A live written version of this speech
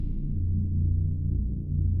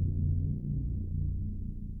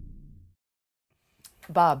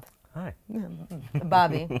Bob. Hi.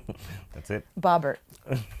 Bobby. That's it. Bobbert.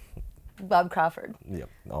 Bob Crawford. Yep,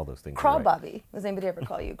 all those things. Right. CrawBobby. Does anybody ever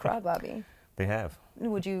call you CrawBobby? They have.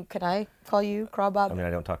 Could I call you CrawBobby? I mean, I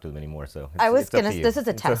don't talk to them anymore, so this is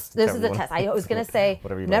a test. This is a test. I was going to say,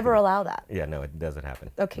 never allow that. Yeah, no, it doesn't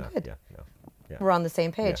happen. Okay, no, good. Yeah, no. Yeah. We're on the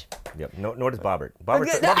same page. Yeah. Yep. No, nor does Bobbert. I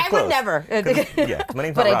would never. Yeah, my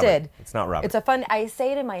name's but not Robert. I did. It's not Robert. It's a fun, I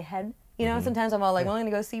say it in my head. You know, sometimes I'm all like, I'm going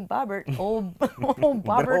to go see Bobbert. Old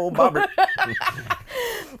Bobbert. Old Bobbert.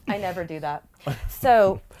 I never do that.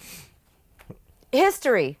 So,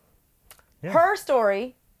 history. Yeah. Her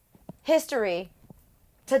story. History.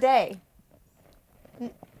 Today.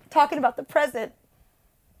 Talking about the present.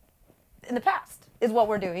 In the past is what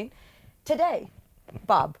we're doing. Today.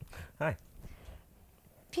 Bob. Hi.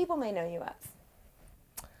 People may know you as.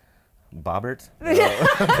 Bobbert,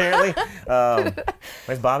 apparently.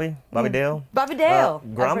 Where's Bobby? Bobby Dale? Bobby Dale.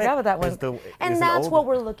 Grommit I forgot about that one. And that's what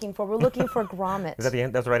we're looking for. We're looking for Grommit. Is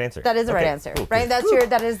that that's the right answer? That is the right answer. Cool. Right? That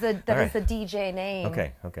is the right. DJ name.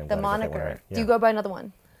 Okay. The moniker. Right. Yeah. Do you go by another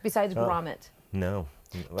one besides Grommit? No.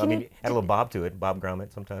 I mean, add a little Bob to it. Bob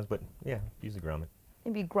Grommit sometimes, but yeah, usually Grommit.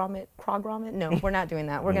 Maybe Grommit, Grommit? No, we're not doing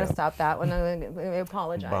that. We're going to stop that one. I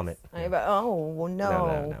apologize. Bommit. Oh,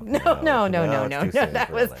 no. No.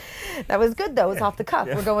 That was good, though. It was off the cuff.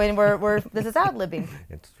 Yeah. This is ad-libbing.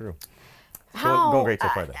 It's true. It's how, going great so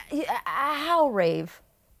far, though. How rave?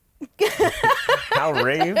 How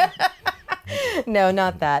rave? No,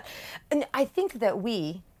 not that. And I think that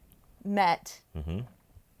we met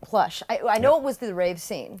Plush. I know it was the rave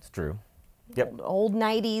scene. It's true. Yep. Old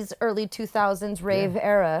 90s, early 2000s rave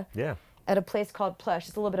era. Yeah. At a place called Plush.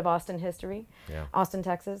 It's a little bit of Austin history. Yeah. Austin,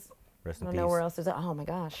 Texas. Rest in I peace. don't know where else is it. Oh my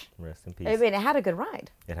gosh. Rest in peace. I mean, it had a good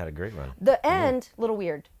ride. It had a great run. The end, a little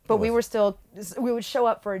weird, but we was. we would show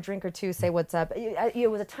up for a drink or two, say what's up.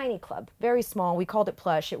 It was a tiny club, very small. We called it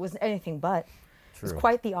Plush. It was anything but. It was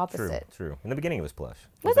quite the opposite. True. In the beginning, it was plush.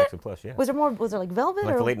 Was actually plush, yeah. Was there more? Was there like velvet?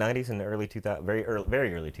 Like or? the late 90s and the early 2000s, very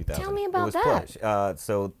early 2000s. Tell me about it was that. Plush.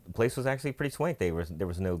 So the place was actually pretty swank. There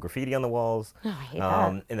was no graffiti on the walls. Oh, I hate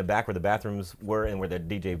that. In the back where the bathrooms were and where the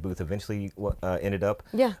DJ booth eventually ended up.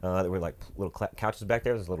 Yeah. There were like little couches back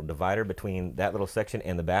there. There was a little divider between that little section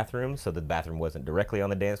and the bathroom, so the bathroom wasn't directly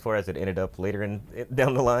on the dance floor as it ended up later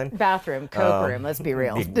down the line. Bathroom, coke room. Let's be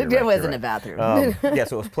real. It wasn't a bathroom. Yeah,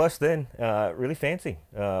 so it was plush then. Really fancy.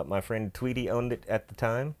 My friend Tweety owned it at the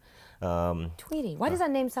time. Tweety. Why does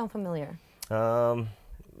that name sound familiar?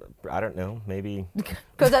 I don't know. Maybe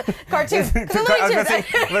because cartoon.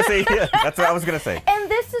 Let's see. Yeah, that's what I was gonna say. And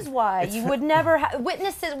this is why you would never have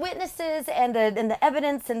witnesses, and the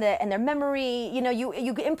evidence and their memory. You know,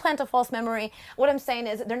 you implant a false memory. What I'm saying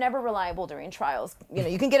is they're never reliable during trials. You know,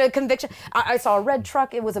 you can get a conviction. I saw a red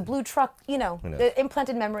truck. It was a blue truck. You know, the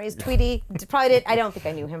implanted memories. Tweety probably did. I don't think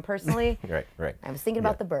I knew him personally. Right. I was thinking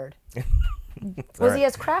about the bird. Was he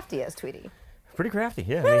as crafty as Tweety? Pretty crafty,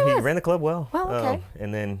 yeah. I mean, he ran the club well. Well, okay.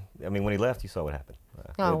 And then, I mean, when he left, you saw what happened.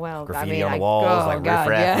 Graffiti on the walls,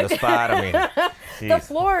 riffraff in the spot. I mean, the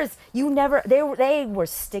floors, they were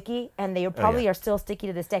sticky, and they probably are still sticky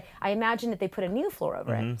to this day. I imagine that they put a new floor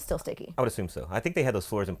over it, still sticky. I would assume so. I think they had those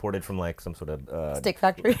floors imported from like some sort of stick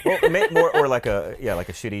factory. More or like a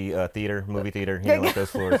shitty theater, movie theater, like those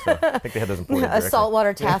floors. So I think they had those imported. A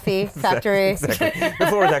saltwater taffy factory. Exactly. The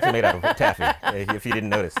floor is actually made out of taffy. If you didn't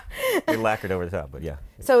notice, they lacquered over the top. But yeah.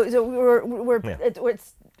 So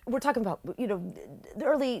we're talking about, you know, the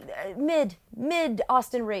early, mid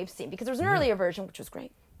Austin rave scene, because there was an earlier version, which was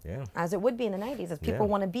great. Yeah. As it would be in the 90s, as people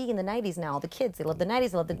want to be in the 90s now. The kids, they love the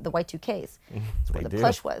 90s, they love the Y2Ks. That's where the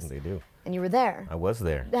plush was. They do. And you were there. I was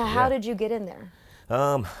there. How did you get in there?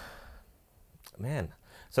 Man.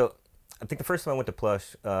 So I think the first time I went to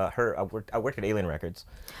Plush, I worked at Alien Records,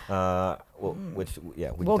 which we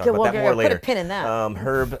can talk about that more later. Put a pin in that.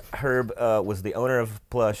 Herb was the owner of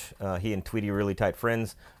Plush. He and Tweety were really tight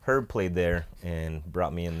friends. Herb played there and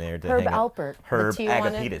brought me in there to Herb hang out. Alpert. Herb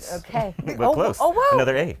Agapitis. Okay. Well, close. Oh, wow.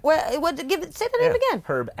 Another A. Say the name again.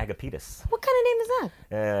 Herb Agapitis. What kind of name is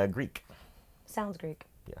that? Greek. Sounds Greek.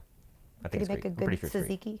 Yeah. I think Did he make a good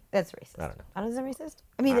tzatziki? That's racist. I don't know. Is that racist?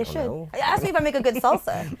 I mean, they should. Know. Ask me if I make a good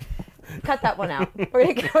salsa. Cut that one out.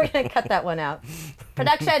 We're gonna cut that one out.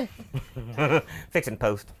 Production. Fix and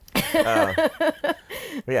post.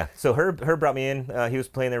 Yeah. So Herb brought me in. He was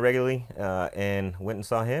playing there regularly, and went and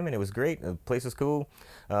saw him, and it was great. The place was cool.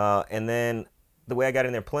 And then the way I got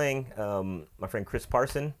in there playing, my friend Chris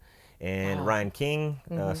Parson and Ryan King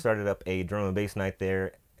started up a drum and bass night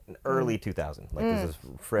there. early 2000. Like this is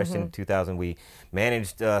fresh in 2000. We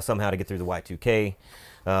managed somehow to get through the Y2K.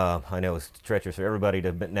 I know it's treacherous for everybody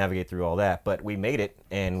to navigate through all that, but we made it,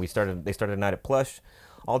 and they started a night at Plush,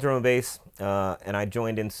 all drum and bass, and I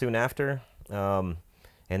joined in soon after. And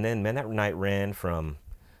then, man, that night ran from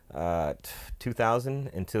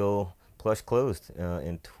 2000 until Plush closed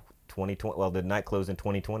in 2020. Well, the night closed in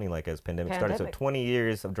 2020, like as pandemic started. So 20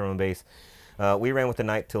 years of drum and bass. We ran with the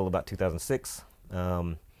night till about 2006.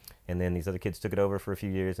 And then these other kids took it over for a few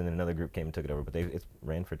years, and then another group came and took it over. But it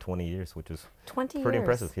ran for 20 years, which is 20 pretty years.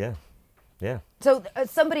 impressive. Yeah, yeah. So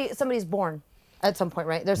somebody's born at some point,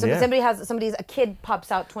 right? There's somebody's a kid pops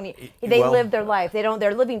out 20. They live their life.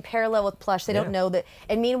 They're living parallel with Plush. They don't know that.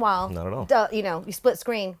 And meanwile, not at all. You split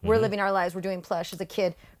screen. We're living our lives. We're doing Plush as a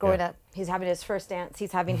kid growing up. He's having his first dance.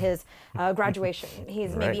 He's having his graduation.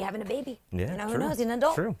 He's maybe having a baby. Yeah, who knows? He's an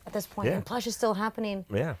adult at this point. Yeah. And Plush is still happening.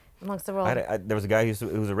 Yeah. Amongst the world. There was a guy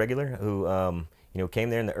who was a regular who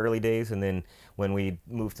came there in the early days, and then when we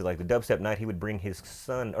moved to like the dubstep night, he would bring his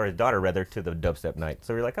son or his daughter rather to the dubstep night.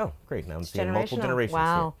 So we're like, oh, great! Now I'm seeing multiple generations.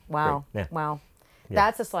 Wow, here. wow, Yeah. wow. Yeah.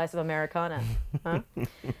 That's a slice of Americana. Huh?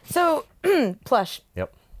 So Plush.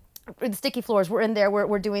 Yep. The Sticky Floors. We're in there.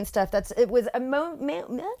 We're doing stuff. It was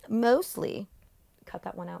mostly. Cut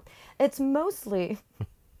that one out. It's mostly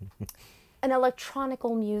an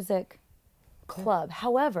electronical music club.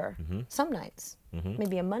 However, some nights,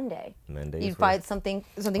 maybe a Mondays you'd find something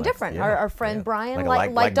different. Yeah, Our friend Brian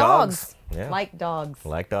like dogs. Yeah. Like dogs.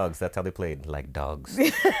 Like dogs. That's how they played. Like dogs.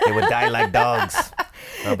 They would die like dogs.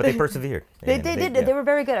 But they persevered. They did. Yeah. They were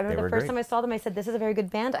very good. I remember the first great. time I saw them, I said, "This is a very good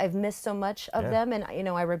band. I've missed so much of them, and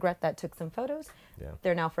I regret that." Took some photos. Yeah.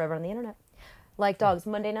 They're now forever on the internet. Like dogs.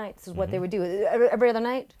 Monday nights is what they would do. Every other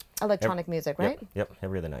night, electronic music, right? Yep.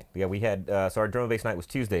 Every other night. Yeah, we had so our drum and bass night was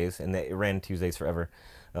Tuesdays, and it ran Tuesdays forever.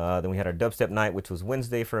 Then we had our dubstep night, which was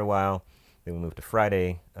Wednesday for a while. Then we moved to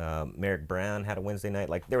Friday. Merrick Brown had a Wednesday night.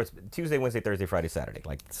 Like there was Tuesday, Wednesday, Thursday, Friday, Saturday.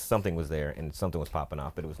 Like something was there and something was popping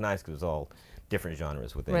off. But it was nice because it was all different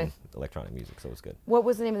genres within electronic music, so it was good. What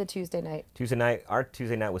was the name of the Tuesday night? Our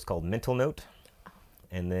Tuesday night was called Mental Note.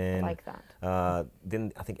 And then I like that.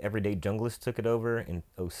 Then I think Everyday Junglist took it over in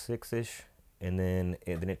 06-ish. And then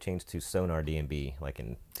it changed to Sonar DMB like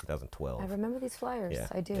in 2012. I remember these flyers. Yeah,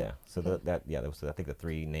 I do. Yeah. So that was I think the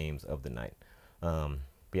three names of the night. But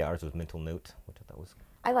yeah, ours was Mental Note, which I thought was.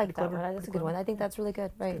 I like that clever, one. That's a good one. I think that's really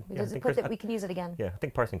good. Right. Yeah, We can use it again. Yeah, I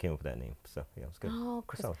think Parson came up with that name. So yeah, it was good. Oh,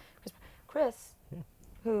 Solid. Chris,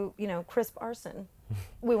 who Chris Parson.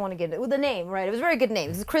 We want to get it with the name, right? It was a very good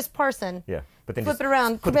name. This is Chris Parson. Yeah, but then flip just it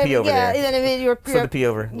around. put the P over there. Yeah, and then Flip the P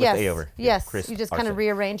over. With yes, the A over. Yes. Chris You just kind of Parson.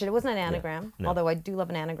 rearrange it. It wasn't an anagram, no. although I do love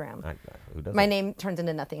an anagram. Who doesn't? My name turns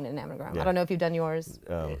into nothing in an anagram. Yeah. I don't know if you've done yours.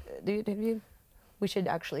 Um, Have you? We should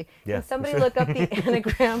actually. Yeah, Can somebody look up the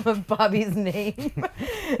anagram of Bobby's name?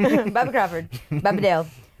 Bobby Crawford. Bobby Dale.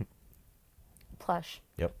 Plush.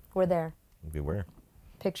 Yep. We're there. Beware.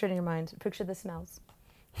 Picture it in your mind. Picture the smells.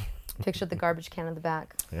 Picture the garbage can in the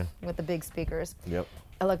back with the big speakers. Yep.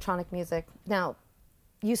 Electronic music. Now,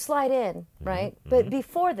 you slide in, right? But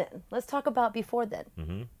before then, let's talk about before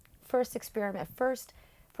then. First experiment, first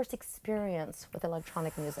experience with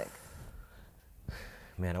electronic music.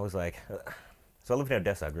 Man, I was like, so I lived in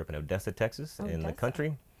Odessa. I grew up in Odessa, Texas, in the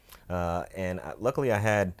country. And luckily I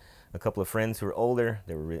had a couple of friends who were older.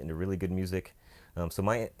 They were into really good music. So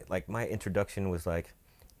my introduction was like,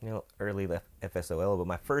 early FSOL, but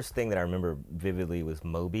my first thing that I remember vividly was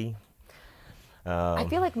Moby. I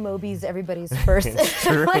feel like Moby's everybody's first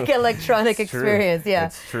like electronic experience. Yeah,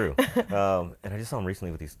 it's true. And I just saw him recently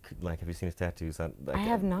with these. Like, have you seen his tattoos? I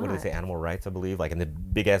have not. What do they say? Animal rights, I believe. Like in the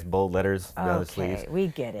big ass bold letters down the sleeves. We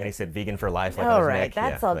get it. And he said "vegan for life." Like all on his right, neck.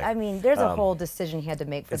 that's yeah, all. like, I mean, there's a whole decision he had to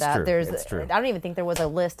make for it's that. True. There's, it's true. I don't even think there was a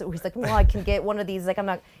list. He's like, well, I can get one of these. Like, I'm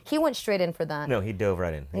not. He went straight in for that. No, he dove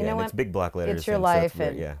right in. You know and what? It's big block letters. It's your and life. So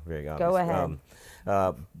it's And very obvious. go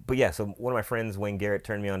ahead. But yeah, so one of my friends, Wayne Garrett,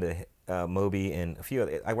 turned me on to Moby and a few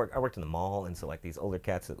other. I worked in the mall, and so like these older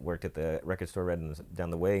cats that worked at the record store right down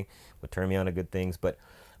the way would turn me on to good things. But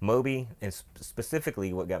Moby, and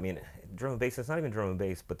specifically what got me in drum and bass, it's not even drum and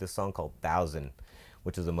bass, but this song called 1000,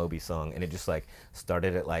 which is a Moby song, and it just like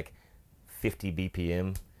started at like 50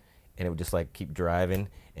 BPM, and it would just like keep driving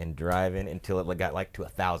and driving until it got like to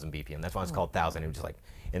 1,000 BPM. That's why it's called 1000. It was just like,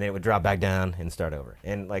 and then it would drop back down and start over.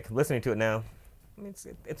 And like listening to it now, I mean,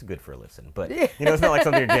 it's good for a listen, but it's not like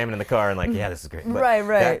something you're jamming in the car and like, yeah, this is great. But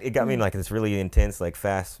right. It got me like this really intense, like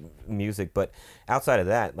fast music. But outside of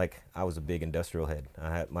that, like I was a big industrial head.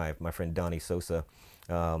 I had my friend Donnie Sosa,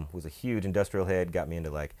 was a huge industrial head. Got me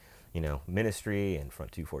into like, Ministry and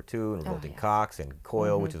Front 242 and Revolting Cocks and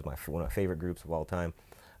Coil, which is one of my favorite groups of all time.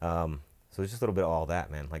 So it's just a little bit of all that,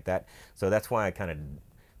 man, like that. So that's why I kind of,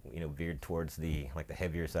 veered towards the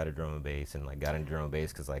heavier side of drum and bass, and like got into drum and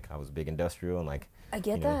bass because like I was big industrial and like I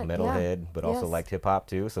get that, metalhead, but also liked hip hop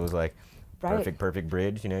too. So it was like perfect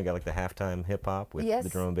bridge. You got like the halftime hip hop with the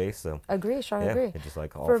drum and bass. So strongly agree. It just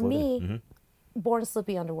like all for floated. me. Born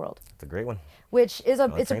Slippy Underworld. It's a great one. Which is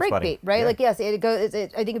it's a breakbeat, right? Yeah. Like yes, it goes. I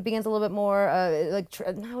think it begins a little bit more I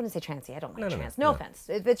wouldn't say trancey. I don't like trance. No offense.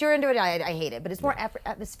 If you're into it, I hate it. But it's more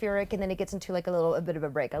atmospheric, and then it gets into like a bit of a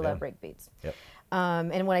break. I love breakbeats. Yep.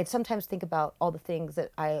 And when I sometimes think about all the things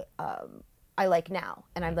that I like now,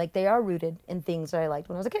 and I'm like, they are rooted in things that I liked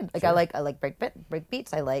when I was a kid. Like I like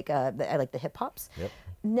breakbeats. I like the hip hops. Yep.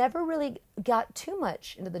 Never really got too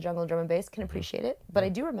much into the jungle and drum and bass. Can appreciate it, but I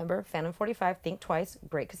do remember Phantom 45, Think Twice,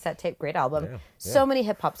 great cassette tape, great album. Yeah. So many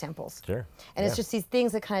hip hop samples. Sure. And it's just these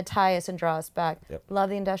things that kind of tie us and draw us back. Yep.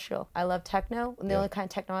 Love the industrial. I love techno. And the only kind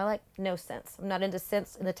of techno I like, no synths. I'm not into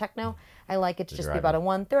synths in the techno. I like it to just be about a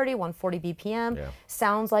 130, 140 BPM. Yeah.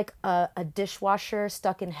 Sounds like a dishwasher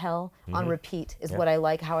stuck in hell on repeat is what I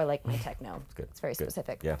like, how I like my techno. It's good. It's very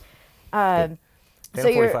specific. Yeah. So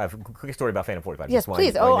Phantom 45. Quick story about Phantom 45. Yes,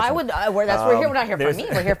 please. I would. We're not here for me.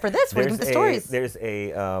 We're here for this. We're the stories. There's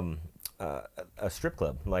a strip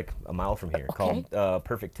club like a mile from here called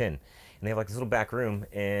Perfect 10, and they have like this little back room.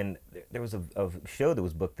 And there was a show that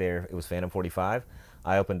was booked there. It was Phantom 45.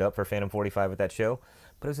 I opened up for Phantom 45 at that show,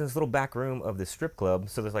 but it was in this little back room of this strip club.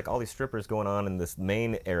 So there's like all these strippers going on in this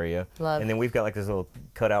main area, and then we've got like this little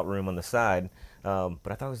cutout room on the side. But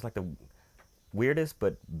I thought it was like the weirdest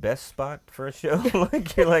but best spot for a show.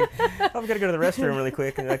 Like you're like, I'm gonna go to the restroom really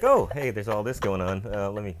quick, and you're like, oh, hey, there's all this going on.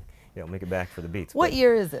 Let me, make it back for the beats. What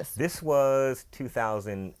year is this? This was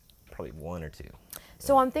 2000, probably 1 or 2.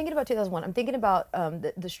 So I'm thinking about 2001. I'm thinking about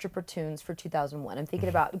the stripper tunes for 2001. I'm thinking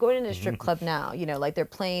about going into a strip club now. Like they're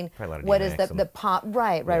playing what is the pop?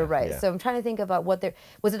 Right. Yeah. So I'm trying to think about what they're.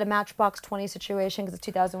 Was it a Matchbox 20 situation because it's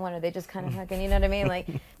 2001? Are they just kind of fucking? You know what I mean? Like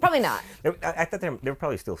probably not. I thought they were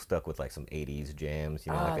probably still stuck with like some 80s jams.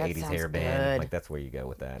 Like the 80s hair band. Like that's where you go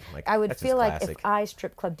with that. Like I would feel like if I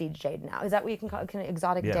strip club DJ'd now, is that what you can call it?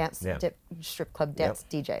 Exotic dance strip club dance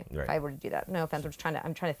DJ? Right. If I were to do that, no offense.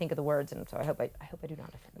 I'm trying to think of the words, and so I hope I do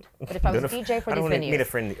not offend. But if I was a DJ for these venues, I don't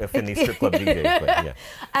mean to offend these strip club DJs, but yeah.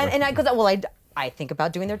 And I think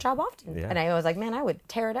about doing their job often, and I was like, man, I would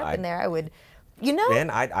tear it up in there. I would, And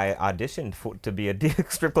I auditioned to be a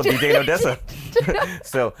strip club DJ in Odessa.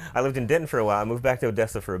 So I lived in Denton for a while. I moved back to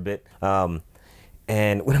Odessa for a bit.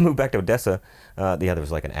 And when I moved back to Odessa, there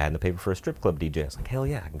was like an ad in the paper for a strip club DJ. I was like, hell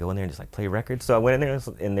yeah, I can go in there and just like play records. So I went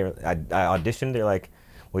in there, I auditioned. They're like,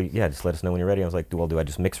 well, yeah, just let us know when you're ready. I was like, do I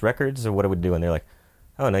just mix records or what do we do? And they're like,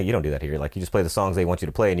 oh, no, you don't do that here. Like, you just play the songs they want you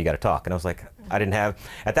to play and you got to talk. And I was like, at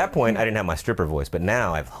that point, I didn't have my stripper voice, but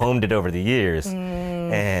now I've honed it over the years.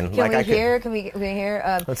 And can we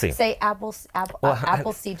hear, let's see. Say apple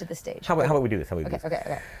seed to the stage. How about we do this?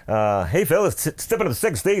 Okay. Hey, fellas, step into the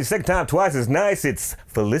second stage, second time, twice as nice. It's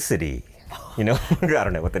Felicity. I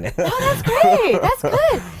don't know what the name is. Oh, that's great. That's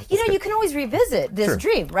good. You can always revisit this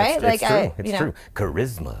dream, right? It's true. It's true.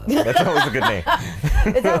 Charisma. That's always a good name.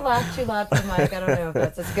 Is that laugh too loud for the mic? I don't know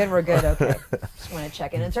if that's good. We're good. Okay. Just want to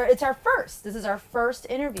check in. It's our first. This is our first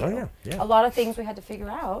interview. Oh, yeah. A lot of things we had to figure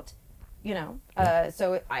out,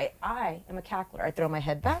 So I am a cackler. I throw my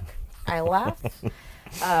head back. I laugh.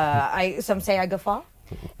 Some say I guffaw.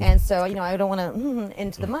 And so, I don't want to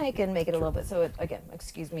into the mic and make it a little bit. So, again,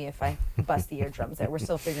 excuse me if I bust the eardrums there. We're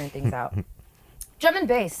still figuring things out. Drum and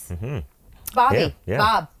bass. Mm-hmm. Bobby. Yeah.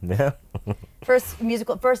 Bob. Yeah.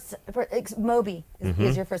 Moby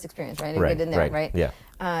is your first experience, right? Right. Get in there, right? Yeah.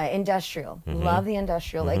 Industrial. Love the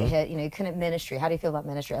industrial. Like a hit. You couldn't Ministry. How do you feel about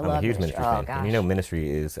Ministry? I'm a huge Ministry fan. Gosh. And Ministry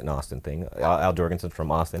is an Austin thing. Al Jorgensen's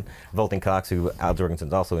from Austin. Volting Cox, who Al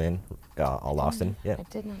Jorgensen's also in, all Austin. Yeah. I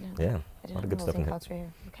did not know. Yeah. I didn't a lot of know good stuff in Cox right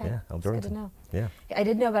here. Okay. Yeah, Al Jorgensen. Good to know. Yeah. I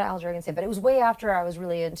did know about Al Jorgensen, but it was way after I was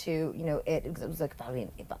really into, it was like probably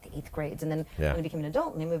about the 8th grades. And then when I became an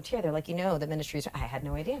adult and I moved here, they're like, the Ministry, I had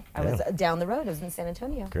no idea. I was down the road. I was in San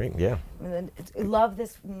Antonio. Great, yeah. And then I love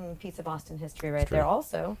this piece of Austin history right there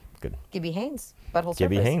also. Good. Gibby Haynes, Butthole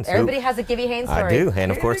Gibby Surfers. Haynes. Everybody has a Gibby Haynes story. I do,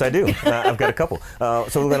 and of course I do. I've got a couple.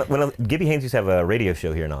 So when Gibby Haynes used to have a radio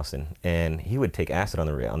show here in Austin, and he would take acid on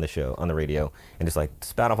the radio, and just like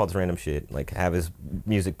spout off all this random shit, like have his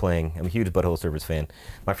music playing. I'm a huge Butthole Surfers fan.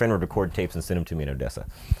 My friend would record tapes and send them to me in Odessa.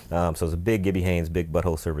 So I was a big Gibby Haynes, big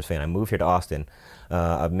Butthole Surfers fan. I moved here to Austin.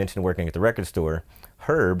 I've mentioned working at the record store.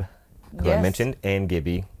 Herb, who I mentioned, and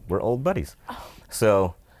Gibby were old buddies. Oh.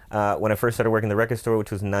 So when I first started working at the record store,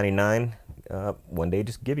 which was in '99, one day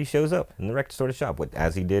just Gibby shows up in the record store to shop,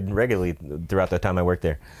 as he did regularly throughout the time I worked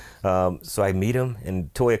there. So I meet him,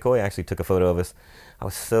 and Toya Koi actually took a photo of us. I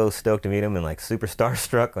was so stoked to meet him and like super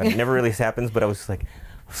starstruck. Like, it never really happens, but I was just like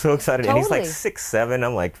so excited. Totally. And he's like 6'7".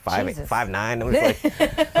 I'm like 5'9". I'm just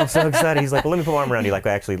like, I'm so excited. He's like, well, let me put my arm around you,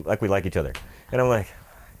 like we like each other. And I'm like,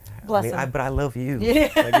 Bless him. but I love you.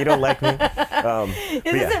 Yeah. Like, you don't like me.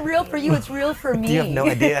 This isn't real for you. It's real for me. You have no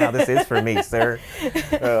idea how this is for me, sir.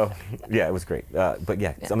 Yeah, it was great. But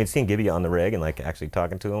yeah, I mean, seeing Gibby on the reg and like actually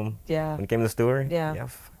talking to him when he came to the store. Yeah,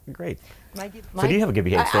 great. So do you have a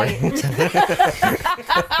Gibby Haynes story?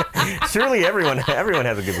 Surely everyone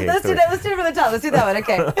has a Gibby Haynes story. Let's do it from the top. Let's do that one.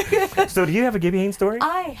 Okay. So do you have a Gibby Haynes story?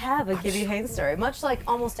 I have a Gibby Haynes story. Much like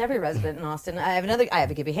almost every resident in Austin, I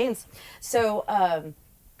have a Gibby Haynes. So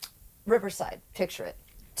Riverside, picture it,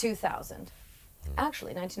 2000.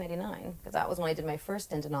 Actually, 1999, because that was when I did my first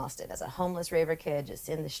stint in Austin as a homeless raver kid, just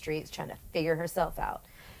in the streets trying to figure herself out.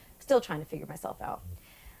 Still trying to figure myself out.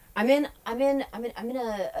 I'm in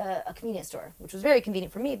a convenience store, which was very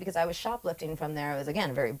convenient for me because I was shoplifting from there. I was, again,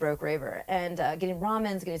 a very broke raver. And getting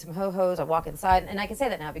ramens, getting some ho-hos. I walk inside, and I can say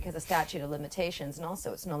that now because of statute of limitations, and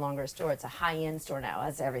also it's no longer a store. It's a high-end store now,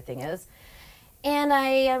 as everything is. And I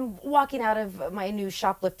am walking out of my new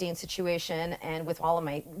shoplifting situation and with all of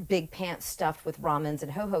my big pants stuffed with ramens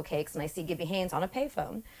and ho-ho cakes, and I see Gibby Haynes on a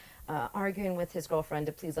payphone arguing with his girlfriend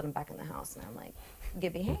to please let him back in the house. And I'm like,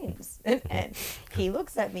 Gibby Haynes. And he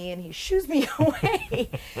looks at me and he shoos me away,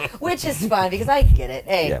 which is fun because I get it.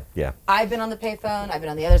 Hey, I've been on the payphone. I've been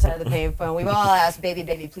on the other side of the payphone. We've all asked,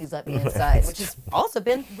 baby, please let me inside, which has also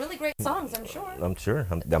been really great songs, I'm sure. I'm sure.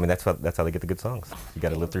 I mean, that's how they get the good songs. You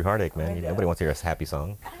got to live through heartache, man. Nobody wants to hear a happy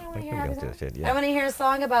song. I don't want to hear a happy song. I want to hear a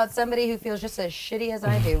song about somebody who feels just as shitty as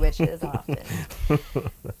I do, which is often.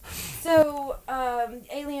 So,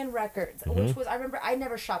 Alien Records, which was, I remember, I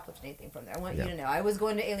never shoplifted anything from there. I want you to know. I was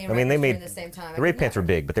going to Alien Records during the same time. The rape pants were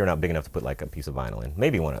big, but they're not big enough to put like a piece of vinyl in.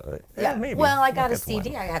 Maybe one of maybe. Well, I got a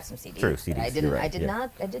CD. I have some CDs. True, CDs. I did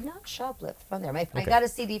not shoplift from there. I got a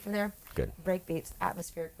CD from there. Good. Breakbeats,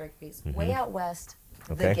 atmospheric breakbeats. Way Out West,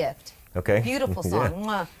 Okay. The Gift. Okay. Beautiful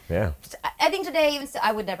song. Yeah. I think today,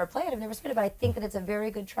 I would never play it. I've never spit it, but I think that it's a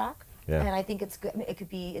very good track. Yeah. And I think it's good. I mean,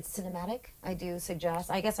 it's cinematic. I do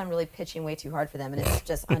suggest. I guess I'm really pitching way too hard for them, and it's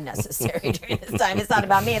just unnecessary during this time. It's not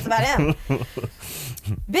about me. It's about him.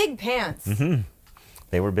 Big pants. Mm-hmm.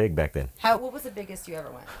 They were big back then. What was the biggest you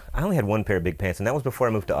ever went? I only had one pair of big pants, and that was before I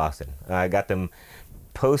moved to Austin. I got them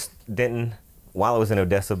post Denton while I was in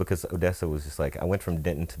Odessa, because Odessa was just like, I went from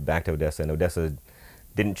Denton back to Odessa, and Odessa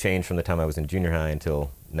didn't change from the time I was in junior high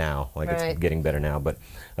until now. Like, it's getting better now, but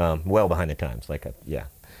well behind the times. Like, I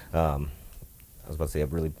was about to say a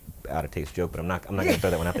really out of taste joke, but I'm not going to throw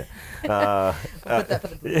that one out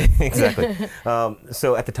there. Exactly.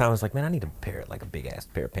 So at the time I was like, man, I need a big ass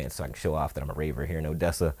pair of pants so I can show off that I'm a raver here in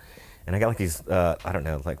Odessa. And I got like these, I don't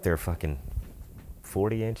know, like they're fucking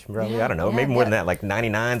 40-inch, probably. I don't know, maybe more than that, like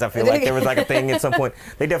 99s. I feel like there was like a thing at some point.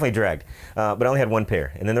 They definitely dragged, but I only had one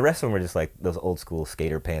pair, and then the rest of them were just like those old school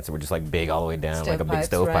skater pants that were just like big all the way down, like a big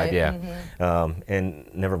stovepipe,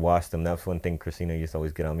 and never washed them. That was one thing Christina used to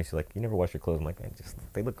always get on me. She's like, "You never wash your clothes." I'm like, "Man,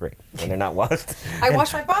 they look great when they're not washed." I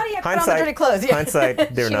wash my body. I put on the dirty clothes.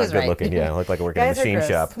 Hindsight, they're not good looking. Yeah, I look like I work in a machine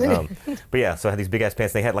shop. But yeah, so I had these big ass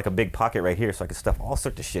pants. They had like a big pocket right here, so I could stuff all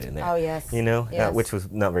sorts of shit in there. Oh yes. You know, which was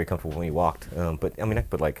not very comfortable when you walked. But I mean, I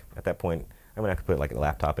could put like at that point, I could put like a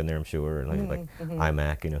laptop in there, I'm sure, and like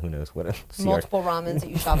iMac, who knows what. Multiple ramens that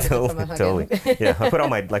you shopped from a totally. Yeah, I put all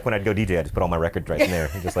my, like when I'd go DJ, I just put all my records right in there,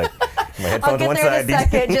 and just like my headphones on one side.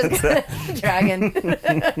 Just dragging.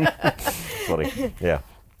 Funny. Yeah.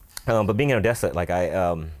 But being in Odessa, like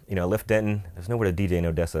I left Denton. There's nowhere to DJ in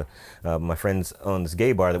Odessa. My friends owned this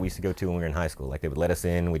gay bar that we used to go to when we were in high school. Like they would let us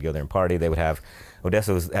in, we'd go there and party. They would have,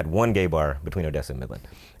 Odessa had one gay bar between Odessa and Midland,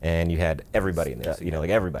 and you had everybody in there.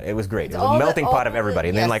 Like everybody. It was great. It was a melting pot of everybody,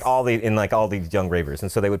 and then like all these young ravers.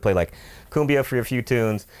 And so they would play like cumbia for a few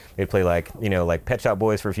tunes. They'd play like Pet Shop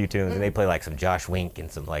Boys for a few tunes, and they'd play like some Josh Wink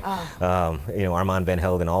and some like Armand Van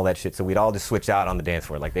Helden and all that shit. So we'd all just switch out on the dance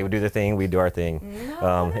floor. Like they would do their thing, we'd do our thing.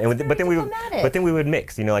 But then we would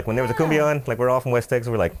mix. Like when there was a cumbia on, like we're all from West Texas,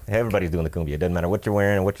 we're like, hey, everybody's doing the cumbia. It doesn't matter what you're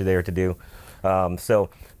wearing or what you're there to do.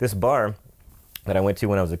 So this bar that I went to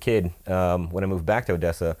when I was a kid, when I moved back to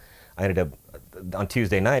Odessa, I ended up on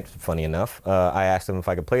Tuesday night, funny enough, I asked them if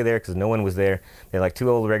I could play there because no one was there. They had like two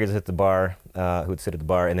old regulars at the bar who would sit at the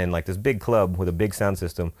bar, and then like this big club with a big sound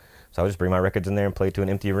system. So I would just bring my records in there and play to an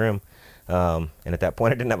empty room. And at that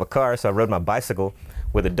point, I didn't have a car, so I rode my bicycle,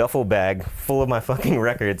 with a duffel bag full of my fucking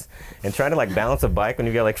records and trying to like balance a bike when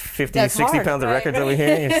you got like 50, That's 60 hard, pounds of right, records over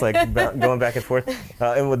here. It's like going back and forth.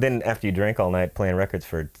 And then after you drink all night playing records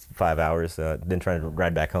for 5 hours, then trying to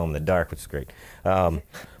ride back home in the dark, which is great. But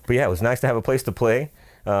yeah, it was nice to have a place to play.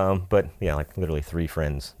 But yeah, like literally 3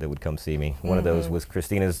 friends that would come see me. One of those was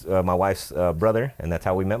Christina's, my wife's brother, and that's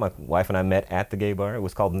how we met. My wife and I met at the gay bar. It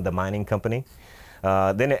was called The Mining Company.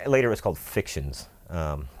 Later it was called Fictions.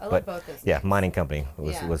 I love both those. Yeah, Mining Company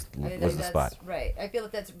was the spot. Right. I feel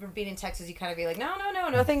like that's for being in Texas. You kind of be like, no,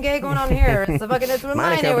 nothing gay going on here. It's the fucking it's a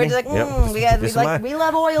mine. We're just like, we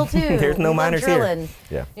love oil too. There's no miners here.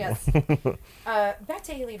 Yeah. Yes. Back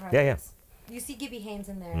to Alien Records. Yeah. You see Gibby Haynes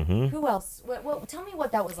in there. Who else? Well, tell me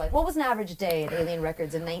what that was like. What was an average day at Alien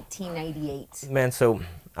Records in 1998? Man, so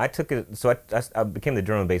I took it. So I became the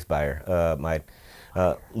drum and bass buyer.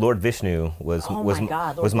 Lord Vishnu was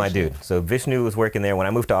my dude. So Vishnu was working there when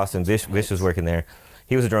I moved to Austin. Vish was working there.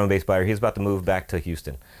 He was a drum and bass buyer. He was about to move back to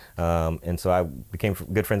Houston, and so I became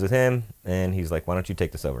good friends with him. And he's like, "Why don't you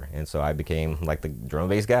take this over?" And so I became like the drum and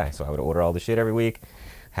bass guy. So I would order all the shit every week,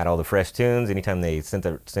 had all the fresh tunes. Anytime they sent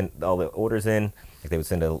all the orders in, like they would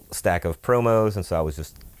send a stack of promos, and so I was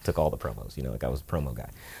just took all the promos. Like I was a promo guy.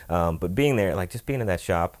 But being there, like just being in that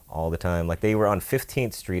shop all the time, like they were on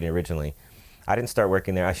 15th Street originally. I didn't start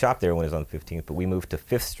working there. I shopped there when it was on 15th, but we moved to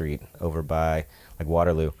 5th Street over by like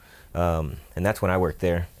Waterloo. And that's when I worked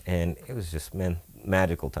there. And it was just, man,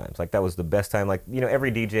 magical times. Like that was the best time. Like,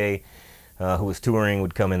 every DJ who was touring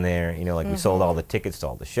would come in there. Like we sold all the tickets to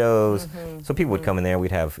all the shows. So people would come in there.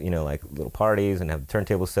 We'd have, like little parties and have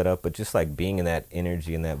turntables set up. But just like being in that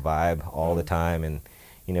energy and that vibe all the time and,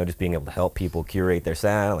 just being able to help people curate their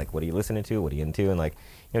sound. Like, what are you listening to? What are you into? And like,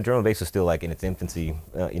 drum and bass was still like in its infancy,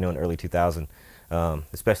 in early 2000,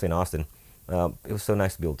 especially in Austin. It was so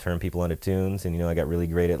nice to be able to turn people onto tunes, and I got really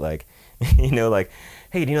great at like, like,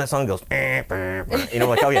 hey, do you know that song that goes,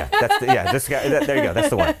 like, oh yeah, this guy, there you go, that's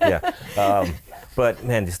the one, yeah. But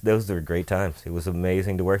man, those were great times. It was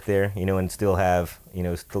amazing to work there, and still have,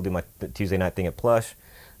 still do my Tuesday night thing at Plush,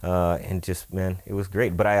 and just, man, it was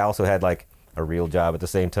great. But I also had like a real job at the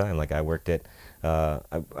same time. Like I worked at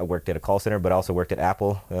a call center, but also worked at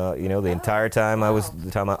Apple. The entire time I was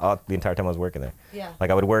working there. Yeah. Like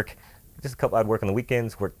I would work I'd work on the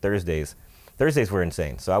weekends, work Thursdays. Thursdays were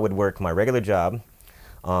insane. So I would work my regular job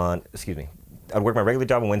on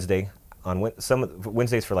Wednesday. On some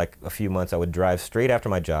Wednesdays for like a few months, I would drive straight after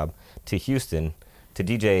my job to Houston to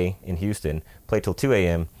DJ in Houston, play till 2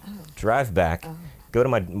 a.m., drive back. Go to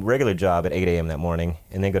my regular job at 8 a.m. that morning,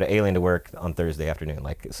 and then go to Alien to work on Thursday afternoon.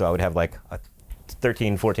 Like, so I would have like a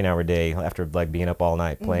 13, 14-hour day after like being up all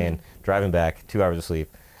night playing, driving back, 2 hours of sleep.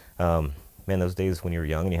 Man, those days when you were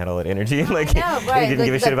young and you had all that energy, like you didn't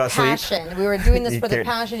give a shit about passion. sleep. We were doing this for the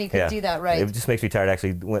passion. You could do that, right? It just makes me tired.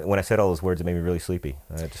 Actually, when I said all those words, it made me really sleepy.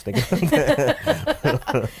 Just thinking about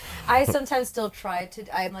that. I sometimes still try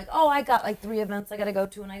to. I'm like, I got like 3 events I got to go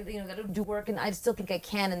to, and I got to do work, and I still think I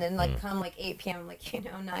can. And then like come like 8 p.m. I'm like,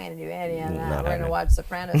 not gonna do any of that. We're gonna watch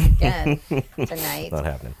Sopranos again tonight. Not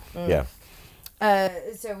happening. Yeah.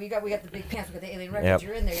 So we got the big pants. We got the Alien Records. Yep.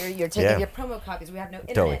 You're in there. You're taking your promo copies. We have no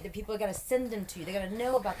internet. Totally. The people got to send them to you. They got to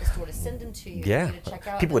know about the store to send them to you. Yeah. For you to check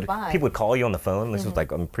out people would call you on the phone. This was like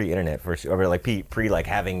pre-internet first, or like pre like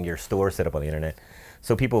having your store set up on the internet.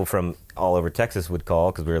 So people from all over Texas would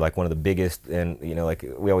call because we were like one of the biggest, and like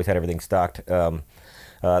we always had everything stocked.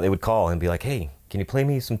 They would call and be like, "Hey, can you play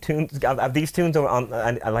me some tunes? I have these tunes on.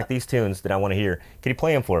 I like these tunes that I want to hear. Can you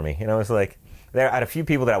play them for me?" And I was like. I had a few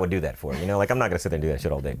people that I would do that for, like I'm not gonna sit there and do that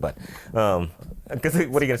shit all day, but because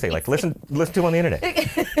what are you gonna say? Like listen to him on the internet.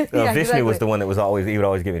 Vishnu was the one that he would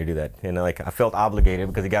always get me to do that, and like I felt obligated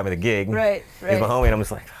because he got me the gig. Right. He's my homie, and I'm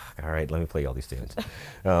just like, all right, let me play all these tunes.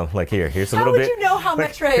 Like here's a little bit. How would you know how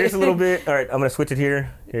much? Right. Here's a little bit. All right, I'm gonna switch it here.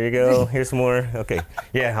 Here you go. Here's some more. Okay,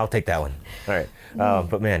 yeah, I'll take that one. All right,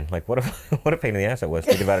 but man, like what a pain in the ass that was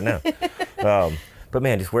thinking about it now. But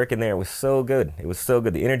man, just working there was so good. It was so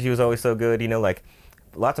good. The energy was always so good. Like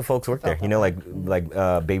lots of folks work there.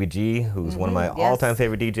 Like Baby G, who's one of my all-time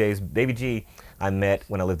favorite DJs. Baby G, I met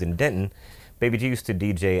when I lived in Denton. Baby G used to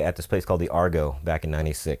DJ at this place called the Argo back in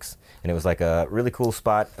 '96, and it was like a really cool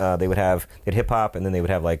spot. They'd hip hop, and then they would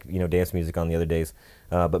have like dance music on the other days.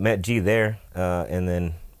 But met G there, and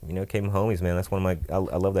then came homies. Man, that's one of my.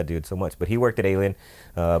 I love that dude so much. But he worked at Alien.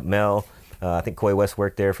 Mel. I think Coy West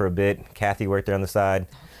worked there for a bit. Kathy worked there on the side.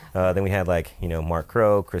 Then we had like, Mark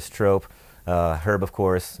Crow, Chris Trope, Herb, of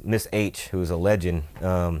course, Miss H, who's a legend.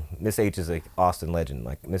 Miss H is an Austin legend.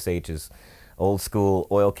 Like Miss H is old school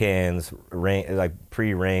oil cans, rain, like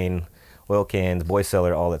pre-rain, oil cans, boy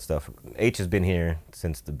cellar, all that stuff. H has been here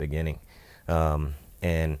since the beginning.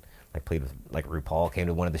 and like played with like RuPaul came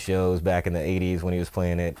to one of the shows back in the '80s when he was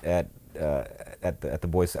playing it at the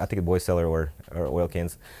Boys, I think a Boys Cellar or Oil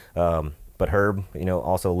Cans. But Herb, you know,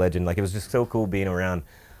 also a legend. Like it was just so cool being around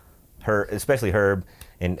her, especially Herb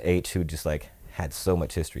and H, who just like had so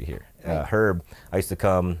much history here. Right. Herb, I used to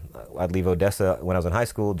come, I'd leave Odessa when I was in high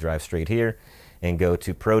school, drive straight here, and go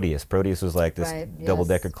to Proteus. Proteus was like this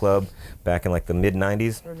double-decker club back in like the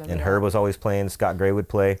mid-'90s, and Herb was always playing, Scott Gray would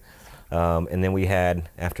play. And then we had,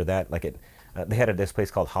 after that, like they had this place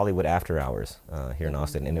called Hollywood After Hours here in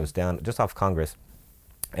Austin, and it was down just off Congress.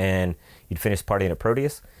 And you'd finish partying at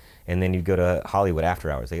Proteus, and then you'd go to Hollywood After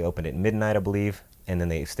Hours. They opened at midnight, I believe, and then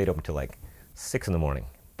they stayed open until like 6 in the morning.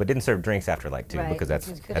 But didn't serve drinks after like 2 because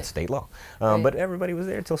that's state law. But everybody was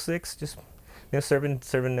there till 6, just serving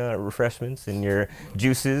refreshments and your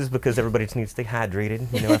juices because everybody just needs to stay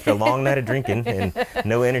hydrated. You know, after a long night of drinking and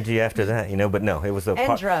no energy after that. You know, but no, it was a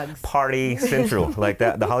drugs. Party central like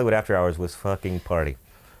that. The Hollywood After Hours was fucking party.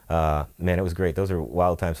 Man, it was great. Those are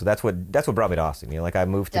wild times. So that's what brought me to Austin. You know, like I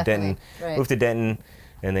moved to Denton.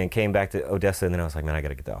 And then came back to Odessa, and then I was like, man, I got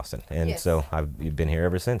to get to Austin. And so I've been here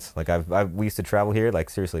ever since. Like we used to travel here,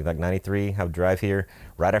 like seriously, like 93, I would drive here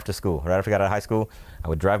right after school. Right after I got out of high school, I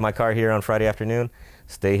would drive my car here on Friday afternoon,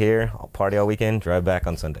 stay here, I'll party all weekend, drive back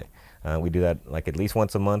on Sunday. We do that like at least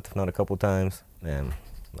once a month, if not a couple times. And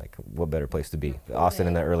like, what better place to be? Austin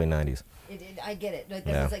in the early 90s. I get it. Like,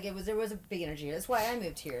 there was a big energy. That's why I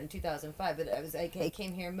moved here in 2005. But I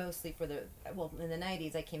came here mostly for in the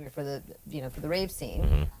 90s I came here for the rave scene.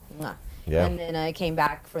 Mm-hmm. Yeah. And then I came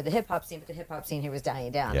back for the hip hop scene, but the hip hop scene here was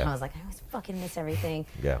dying down. Yeah. And I was like, I always fucking miss everything.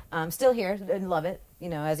 Yeah. Still here and love it. You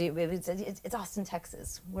know, it's Austin,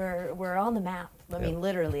 Texas. We're on the map. I mean,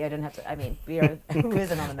 literally, I don't have to. I mean, we are. Who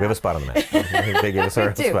isn't on the map? We have a spot on the map. They give us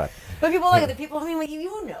our spot. But people like the people. I mean, like,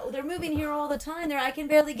 you know, they're moving here all the time. I can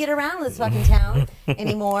barely get around this fucking town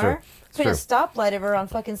anymore. Put a stoplight over on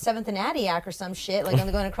fucking 7th and Adiac or some shit. Like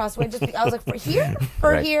I'm going across the way. I was like, here.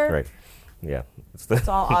 Right. Yeah. It's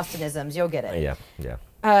all Austinisms. You'll get it.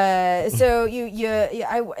 Yeah. So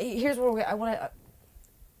here's where I want to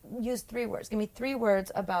use 3 words. Give me 3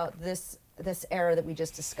 words about this era that we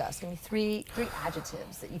just discussed. Give me three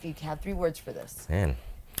adjectives that if you have 3 words for this. Man.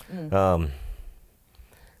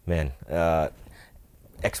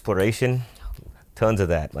 Exploration. Tons of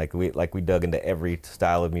that. Like we dug into every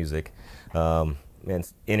style of music. Man,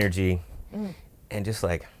 energy, and just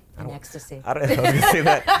like. Ecstasy. I was gonna say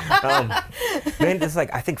that. Man, just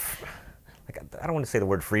like I think. I don't want to say the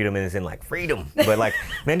word freedom as in like freedom, but like,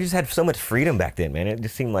 man, you just had so much freedom back then, man. It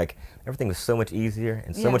just seemed like everything was so much easier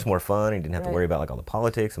and so much more fun. And you didn't have to worry about like all the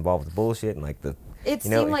politics involved with the bullshit and like the. It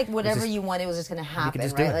seemed like whatever you wanted was just going to happen,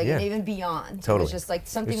 right? Like even beyond. Totally. It was just like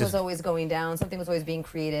something was always going down, something was always being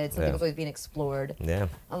created, something was always being explored. Yeah.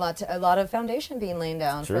 A lot of foundation being laid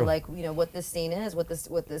down for like what this scene is, what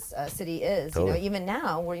this city is. Totally. You know, even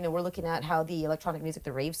now we're looking at how the electronic music,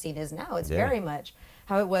 the rave scene is now. It's very much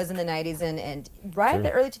how it was in the 90s and right in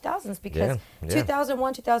the early 2000s because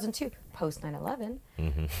 2001, 2002, post 9/11,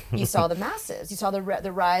 you saw the massives. You saw the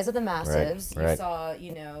rise of the massives. Right. You saw,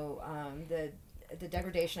 the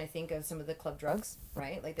degradation, I think, of some of the club drugs,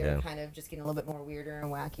 right? Like they were kind of just getting a little bit more weirder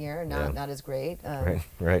and wackier, not as great.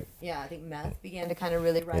 Right. Yeah, I think meth began to kind of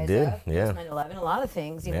really rise up. Post 9/11, a lot of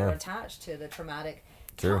things, were attached to the traumatic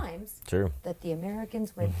times that the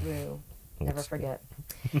Americans went through. Never forget.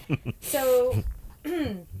 So,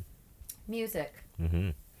 music.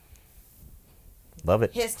 Love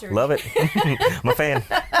it. History. Love it.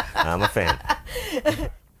 I'm a fan.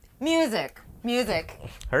 Music.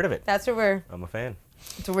 Heard of it. That's what I'm a fan.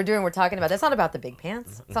 That's what we're doing. We're talking about. That's not about the big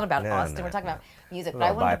pants. It's not about Austin. We're talking about music. But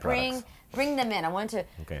I want to bring them in. I want to.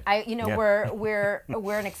 Okay.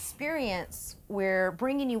 We're an experience. We're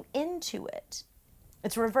bringing you into it.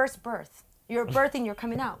 It's reverse birth. You're birthing. You're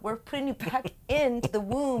coming out. We're putting you back into the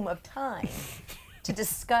womb of time to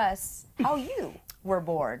discuss how you were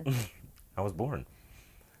born. I was born.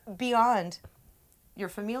 Beyond your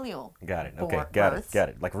familial. Got it. Okay. Got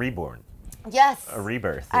it. Like reborn. Yes. A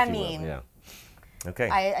rebirth. I mean. Yeah. Okay.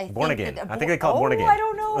 I born again. I think they call it born again. I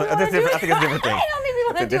don't know. I think it's a different thing. I don't think we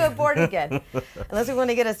want to do it born again. Unless we want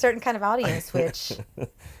to get a certain kind of audience, which. I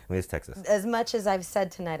mean, it's Texas. As much as I've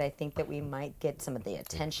said tonight, I think that we might get some of the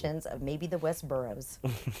attentions of maybe the West Boroughs.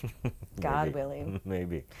 God willing.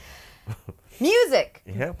 Maybe. Music.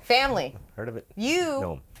 Yeah. Family. Heard of it.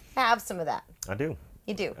 You have some of that. I do.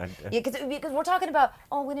 You do, because we're talking about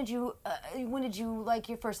when did you like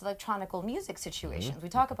your first electronical music situations? We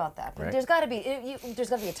talk about that, but there's got to be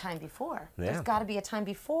a time before. Yeah. There's got to be a time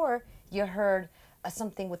before you heard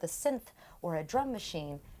something with a synth or a drum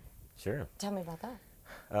machine. Sure. Tell me about that.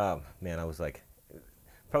 Man, I was like,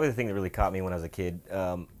 probably the thing that really caught me when I was a kid.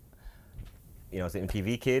 You know, I was an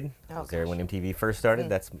MTV kid. I was there when MTV first started.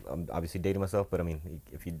 That's obviously dating myself, but I mean,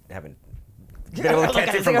 if you haven't been able to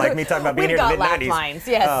catch it from like me talking about being here in the mid-90s. Lines,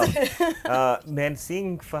 yes. Man,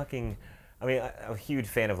 seeing fucking, I mean, I'm a huge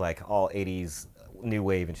fan of like all 80s new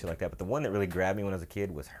wave and shit like that, but the one that really grabbed me when I was a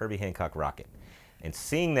kid was Herbie Hancock Rocket. And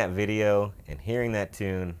seeing that video and hearing that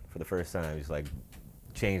tune for the first time just like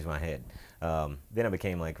changed my head. Then I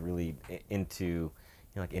became like really into, you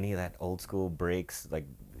know, like any of that old school breaks, like,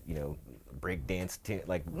 you know, break dance,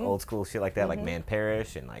 like old school shit like that, like Man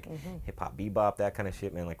Parrish and like hip hop bebop, that kind of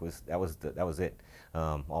shit, man. Like that was it.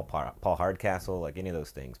 All Paul Hardcastle, like any of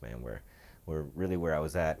those things, man, were really where I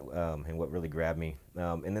was at, and what really grabbed me.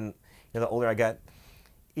 And then, you know, the older I got,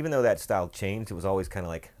 even though that style changed, it was always kind of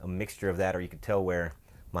like a mixture of that, or you could tell where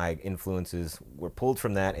my influences were pulled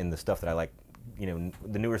from that, and the stuff that I liked, you know,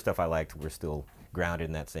 the newer stuff I liked were still grounded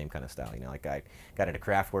in that same kind of style. You know, like I got into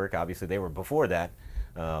craft work. Obviously, they were before that,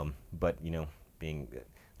 but you know, being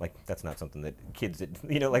like that's not something that kids that,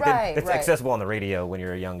 you know, like that's accessible on the radio when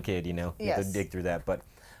you're a young kid. You know, you have to dig through that. But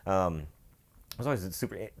I was always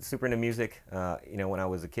super into music. You know, when I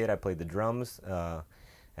was a kid, I played the drums. I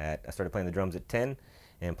started playing the drums at 10.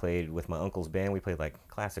 And played with my uncle's band. We played like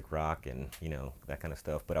classic rock and, you know, that kind of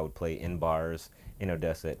stuff. But I would play in bars in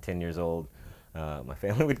Odessa at 10 years old. My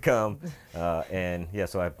family would come. And yeah,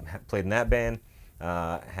 so I played in that band.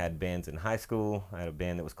 Had bands in high school. I had a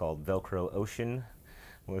band that was called Velcro Ocean.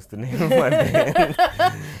 Was the name of my band.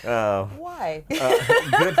 Why?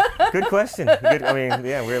 Good question. I mean,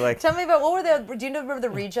 yeah, we were like. Tell me about what were the? Do you remember the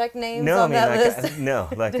reject names no, on I mean, that list? No,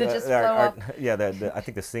 like did it just flow up? I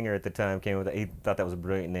think the singer at the time came with. He thought that was a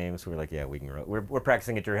brilliant name, so we were like, yeah, we can. We're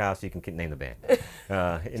practicing at your house. You can name the band,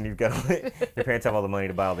 and you've got your parents have all the money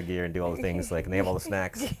to buy all the gear and do all the things, like, and they have all the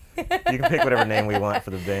snacks. You can pick whatever name we want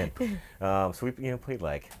for the band. So we, you know, played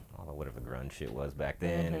like whatever grunge shit was back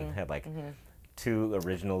then, and had like. 2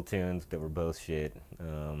 original tunes that were both shit.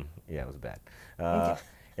 Yeah, it was bad.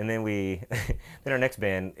 And then then our next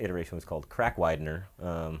band iteration was called Crack Widener.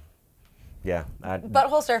 Yeah.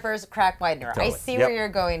 Butthole Surfers, Crack Widener. Totally. I see where you're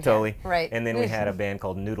going. Totally. Here. Right. And then we had a band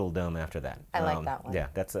called Noodle Dome after that. I like that one. Yeah,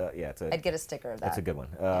 I'd get a sticker of that. That's a good one.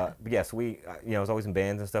 But yeah, so you know, I was always in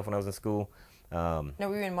bands and stuff when I was in school. No, we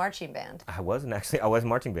were in marching band. I wasn't actually. I was in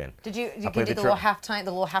marching band. Did you do the little half time,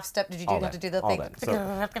 the little half step? Did you have to do the thing? So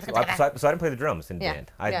I didn't play the drums in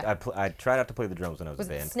band. I tried out to play the drums when I was in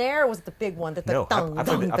band. Was it the snare or was it the big one? No, I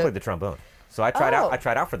played the trombone. So I tried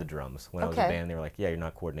out for the drums when I was in band. They were like, yeah, you're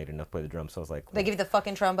not coordinated enough to play the drums. So I was like, they give you the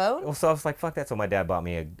fucking trombone? Well, so I was like, fuck that. So my dad bought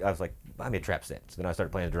me buy me a trap set. So then I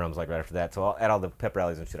started playing the drums like right after that. So at all the pep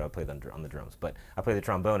rallies and shit, I would play on the drums. But I played the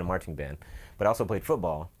trombone in marching band. But I also played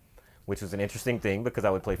football, which was an interesting thing because I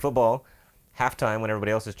would play football halftime when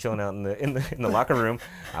everybody else is chilling out in the locker room.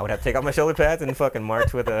 I would have to take off my shoulder pads and fucking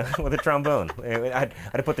march with a trombone. And I had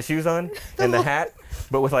to put the shoes on and the hat,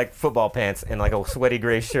 but with like football pants and like a sweaty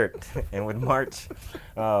gray shirt, and would march.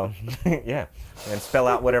 Yeah, and spell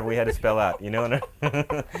out whatever we had to spell out, you know,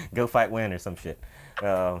 and go fight, win or some shit.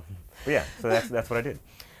 But yeah, so that's what I did.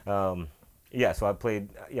 Yeah, so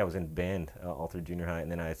I was in band all through junior high,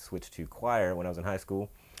 and then I switched to choir when I was in high school.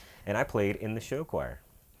 And I played in the show choir.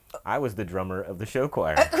 I was the drummer of the show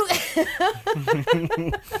choir.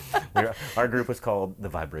 Our group was called The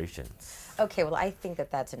Vibrations. Okay, well, I think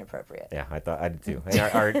that's inappropriate. Yeah, I did too. And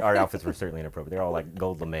our outfits were certainly inappropriate. They're all like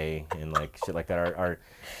gold lame and like shit like that.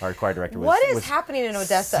 Our choir director was. What is happening in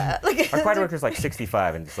Odessa? Our choir director's like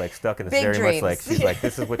 65 and just like stuck in this Big very dreams. much like she's like,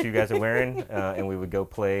 this is what you guys are wearing, and we would go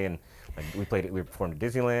play, and like we performed at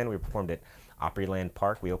Disneyland. We performed at Opryland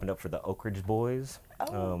Park. We opened up for the Oak Ridge Boys.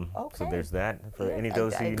 Okay. So there's that. For any of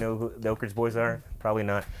those who you know who the Oak Ridge Boys are, probably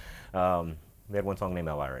not. They had one song named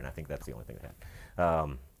Elvira, and I think that's the only thing they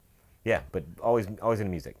had. Yeah, but always into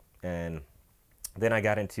music. And then I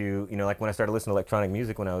got into, you know, like when I started listening to electronic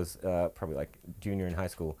music when I was probably like junior in high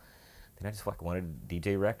school. And I just like wanted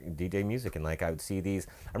DJ music, and like I would see these.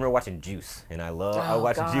 I remember watching Juice, and I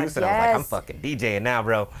watched Juice, and I was like, I'm fucking DJing now,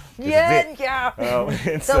 bro. Yeah.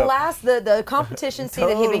 The competition scene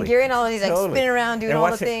that he'd been gearing all of these, like spinning around, doing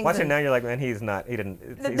all the things. Watching now, you're like, man, he's not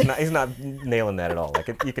nailing that at all. Like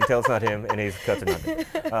you can tell it's not him, and he's cuts it not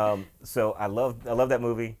him. So I love that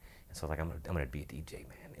movie, and so I was like, I'm gonna be a DJ,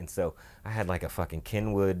 man. And so I had like a fucking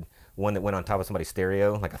Kenwood one that went on top of somebody's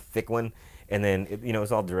stereo, like a thick one. And then, it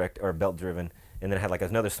was all direct or belt driven. And then I had like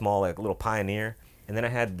another small, like little Pioneer. And then I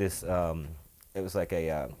had this, it was like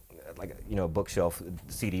a bookshelf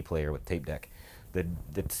CD player with tape deck. The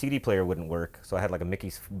CD player wouldn't work, so I had like a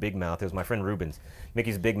Mickey's Big Mouth. It was my friend Ruben's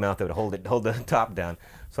Mickey's Big Mouth that would hold the top down.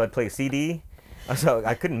 So I'd play a CD, So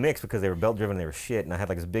I couldn't mix because they were belt driven. They were shit, and I had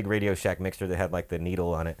like this big Radio Shack mixer that had like the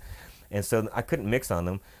needle on it, and so I couldn't mix on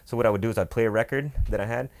them. So what I would do is I'd play a record that I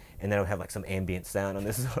had, and then I would have like some ambient sound on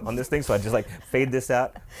this thing. So I'd just like fade this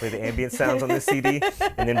out, play the ambient sounds on this CD,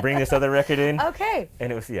 and then bring this other record in. Okay.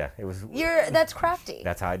 And it was. That's crafty.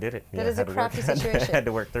 That's how I did it. That is a crafty situation. I had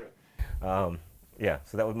to work through. Yeah.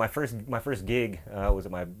 So that was my first gig. Was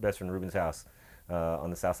at my best friend Ruben's house. On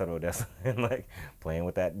the south side of Odessa, and like playing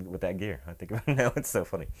with that gear. I think about it now, it's so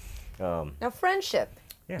funny. Now friendship.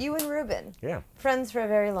 Yeah. You and Ruben. Yeah. Friends for a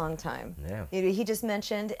very long time. Yeah. He just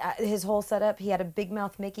mentioned his whole setup. He had a big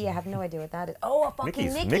mouth Mickey. I have no idea what that is. Oh, a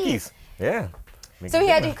fucking Mickey's. Yeah. So he's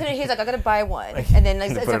like, I gotta buy one, and then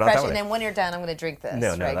like, it's Put a it on fresh, top of and it. then when you're done, I'm gonna drink this.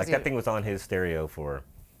 No, right? like that thing was on his stereo for.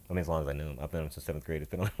 I mean, as long as I knew him. I've known him since 7th grade.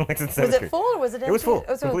 It's been on like since 7th grade. Was it full or was it empty? It was full,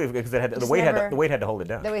 Oh, so completely, because the just weight never- had to hold it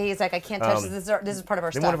down. The way he's like, I can't touch this. This is part of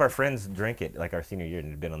our Then stuff. one of our friends drank it like our senior year and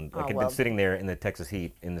had been on well. been sitting there in the Texas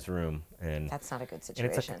heat in this room, and That's not a good and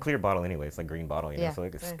situation. it's like a clear bottle anyway. It's like green bottle, you know. Yeah. So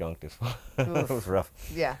like it Yeah. skunked as well. It was rough.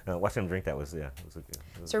 Yeah. Watching him drink that was it was a good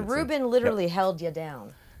So scene. Ruben literally held you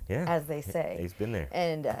down. Yeah. As they say. He's been there.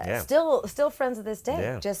 And Yeah. still friends to this day.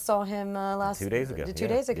 Yeah. Just saw him last 2 days ago. 2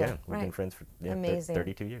 days ago. Yeah, we've right. been friends for Amazing.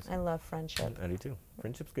 32 years. I love friendship. I do too.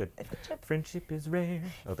 Friendship's good. Friendship. Friendship is rare.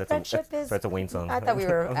 Oh, that's a Wayne song. I thought we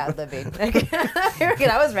were ad-libbing.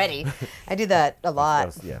 I was ready. I do that a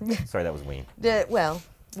lot. Sorry, that was Wayne. Well,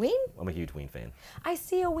 Ween? I'm a huge Ween fan. I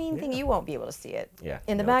see a Ween thing. You won't be able to see it. Yeah.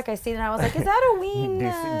 In the no, back, I see it, and I was like, is that a Ween? do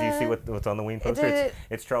you see what's on the Ween poster? It's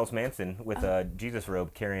It's Charles Manson with a Jesus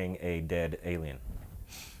robe carrying a dead alien.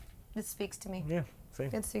 It speaks to me. Yeah, same.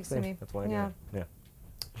 It speaks same. to me. That's why I Yeah. got it. Yeah.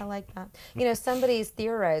 I like that. You know, somebody's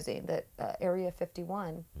theorizing that Area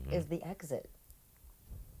 51 is the exit.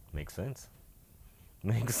 Makes sense.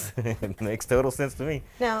 Makes total sense to me.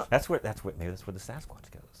 Now, maybe that's where the Sasquatch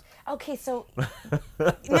goes. okay, so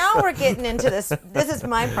now we're getting into this. This is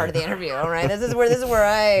my part of the interview, all right? This is where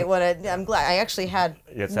I want to. I'm glad I actually had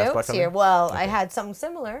You had Sasquatch notes on here. there? Well, Okay. I had something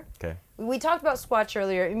similar. Okay. We talked about Squatch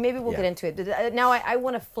earlier. Maybe we'll Yeah. get into it. Now I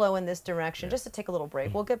want to flow in this direction just to take a little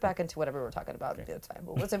break. We'll get back into whatever we were talking about at the time.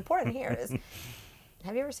 But what's important here is,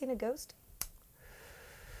 have you ever seen a ghost?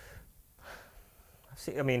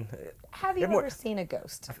 Have you ever seen a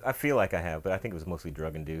ghost? I feel like I have, but I think it was mostly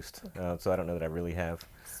drug induced. So I don't know that I really have.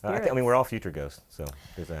 Spirits. We're all future ghosts, so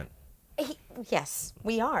there's that. Yes,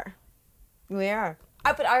 we are. We are.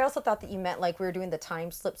 But I also thought that you meant like we were doing the time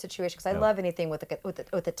slip situation, because I love anything with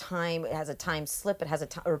a time. It has a time slip. It has a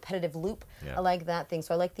repetitive loop. Yeah. I like that thing.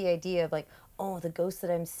 So I like the idea of like, oh, the ghost that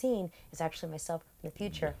I'm seeing is actually myself in the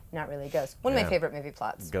future, not really a ghost. One of my favorite movie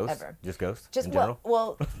plots Ghosts? ever. Just ghosts? Just in general?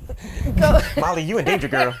 well, go. Molly, you in danger,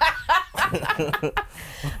 girl. Oh,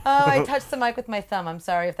 I touched the mic with my thumb. I'm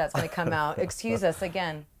sorry if that's going to come out. Excuse us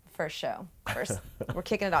again. First show. We're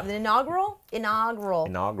kicking it off. The inaugural. Inaugural.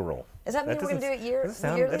 Does that mean we're going to do it yearly?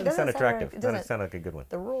 That doesn't sound attractive. Right. That doesn't sound like a good one.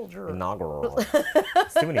 The rule juror. Inaugural.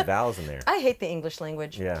 It's too many vowels in there. I hate the English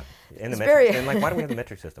language. Yeah. And It's why do we have the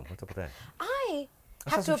metric system? What's up with that? I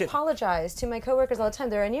saw have some to shit. apologize to my coworkers all the time.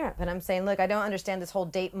 They're in Europe, and I'm saying, look, I don't understand this whole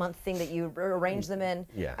date month thing that you arrange them in.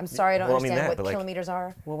 Yeah. I'm sorry, I don't Well, I mean understand that, but, what like, kilometers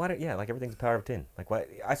are. Well, like everything's a power of 10. Like, why?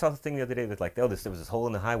 I saw this thing the other day that like, there was this hole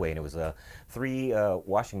in the highway, and it was 3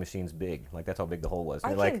 washing machines big. Like, that's how big the hole was.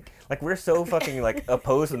 And like we're so fucking like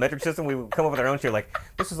opposed to the metric system. We would come up with our own shit. Like,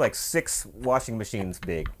 this was like 6 washing machines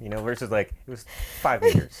big, you know, versus like it was 5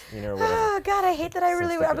 meters, you know, or whatever. Oh God, I hate that. I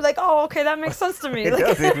really. I'd be stupid. like, oh, okay, that makes sense to me. It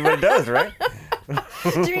does, but it does, right?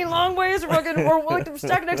 Do you mean long ways, or we're like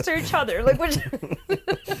stacked next to each other? Like which?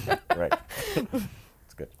 Right.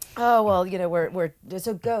 It's good. Oh well, you know we're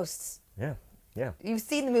so ghosts. Yeah. Yeah. You've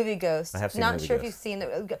seen the movie Ghost. I have seen Not the movie sure if Ghost. you've seen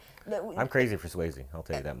the I'm crazy for Swayze. I'll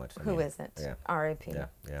tell you that much. Who isn't? Yeah. R.I.P. Yeah.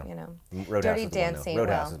 Yeah. You know. Roadhouse Dirty is the one, though. Dancing.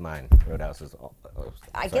 Roadhouse well, is mine. Roadhouse is.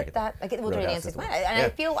 I get that. I get. Well, Dirty Roadhouse Dancing is is the mine, one. and Yeah. I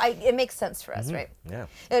feel it makes sense for us, right? Yeah.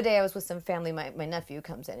 The other day I was with some family. My nephew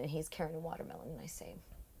comes in and he's carrying a watermelon, and I say,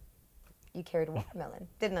 "You carried a watermelon?"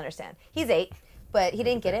 Didn't understand. He's 8. But he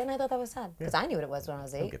didn't get it, and I thought that was sad because I knew what it was when I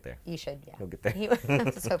was 8. He'll get there. You should, yeah. He'll get there.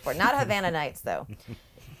 Let's hope for it. Not Havana Nights, though.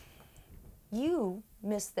 You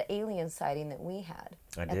missed the alien sighting that we had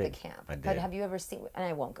at the camp. I did. Have you ever seen? And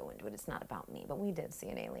I won't go into it. It's not about me, but we did see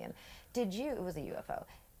an alien. Did you? It was a UFO,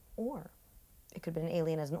 or it could have been an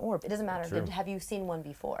alien as an orb. It doesn't matter. True. Have you seen one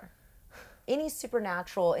before? Any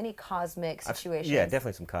supernatural, any cosmic situations? Yeah,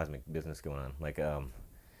 definitely some cosmic business going on. Like,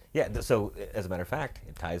 yeah, so as a matter of fact,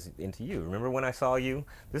 it ties into you. Remember when I saw you?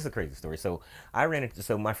 This is a crazy story. So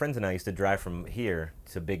my friends and I used to drive from here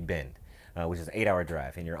to Big Bend, which is an 8-hour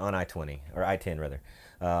drive, and you're on I-20, or I-10 rather.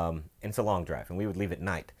 And it's a long drive, and we would leave at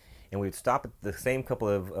night. and we would stop at the same couple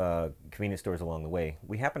of convenience stores along the way.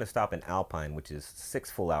 We happened to stop in Alpine, which is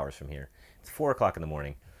 6 full hours from here. It's 4 o'clock in the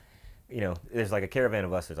morning. You know, there's like a caravan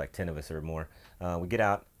of us. There's like 10 of us or more. We get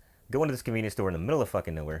out, go into this convenience store in the middle of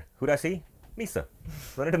fucking nowhere. Who'd I see? Misa.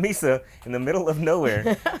 Run into Misa in the middle of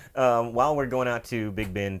nowhere while we're going out to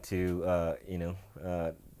Big Bend to,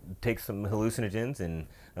 take some hallucinogens and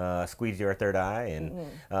squeegee our third eye.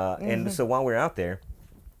 And so while we're out there,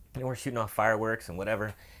 we're shooting off fireworks and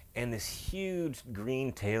whatever, and this huge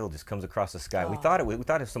green tail just comes across the sky. We thought it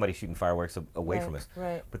was somebody shooting fireworks away from us.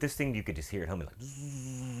 Right. But this thing, you could just hear it humming like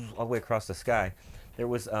zzz, all the way across the sky. There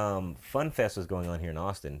was Fun Fest was going on here in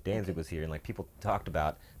Austin. Danzig was here, and like people talked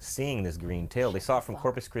about seeing this green tail. They saw it from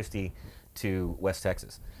Corpus Christi to West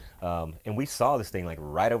Texas, and we saw this thing like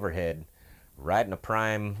right overhead, right in a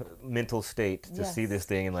prime mental state to see this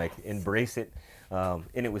thing and like embrace it. And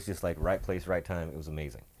it was just like right place, right time. It was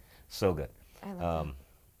amazing, so good.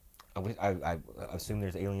 I love I assume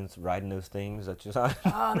there's aliens riding those things. That's just how.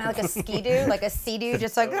 Oh man, like a ski-doo, like a sea-doo,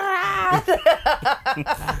 just like. Ah!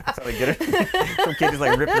 That's how they get it. Some kid just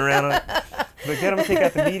like ripping around on it. But Dad, I'm gonna take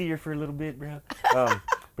out the meteor for a little bit, bro.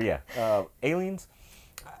 But yeah, aliens.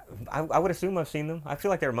 I would assume I've seen them. I feel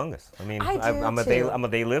like they're among us. I mean, I'm a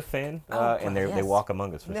They Live fan, and they walk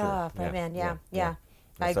among us for sure. Oh, man, yeah.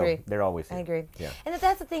 I agree. They're always here. I agree. Yeah. And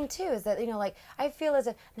that's the thing too, is that like I feel as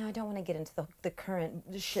if now I don't want to get into the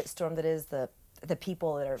current shitstorm that is the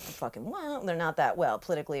people that are fucking they're not that well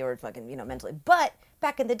politically or fucking mentally. But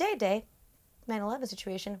back in the day, 9/11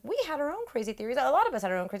 situation, we had our own crazy theories. A lot of us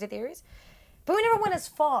had our own crazy theories, but we never went as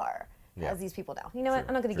far as these people now. You know what?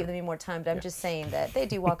 I'm not going to give them any more time, but I'm just saying that they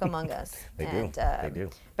do walk among us. They do.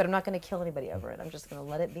 But I'm not going to kill anybody over it. I'm just going to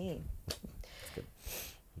let it be. That's good.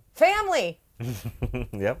 Family.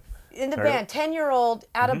 Yep. In the band, 10-year-old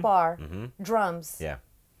at a bar, drums. Yeah.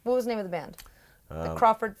 What was the name of the band? The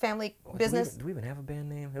Crawford Family Business? Do we even have a band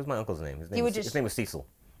name? It was my uncle's name. His His name was Cecil.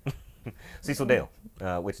 Cecil Dale,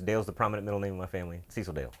 which Dale's the prominent middle name of my family.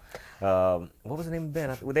 Cecil Dale. What was the name of the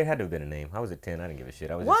band? There had to have been a name. I was at 10. I didn't give a shit.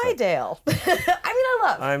 I was Why just like, Dale? I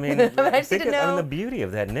mean, I mean, the beauty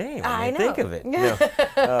of that name. I mean, think of it. No,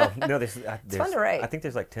 there's fun to write. I think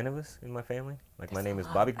there's like 10 of us in my family. Like my name is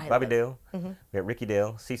Bobby Dale. We got Ricky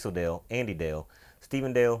Dale, Cecil Dale, Andy Dale,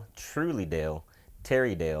 Stephen Dale, Truly Dale,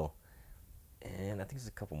 Terry Dale, and I think there's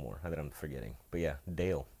a couple more that I'm forgetting. But yeah,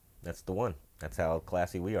 Dale. That's the one. That's how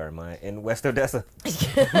classy we are in West Odessa.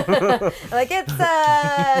 Like it's Dale.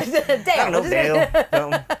 I don't know, Dale.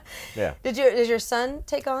 Yeah. Did your son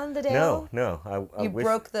take on the Dale? No. I wish,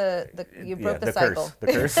 broke the cycle. The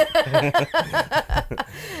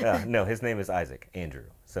curse. No, his name is Isaac Andrew.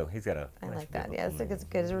 So he's got a. I like that. Yeah, it's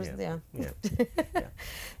good. Yeah.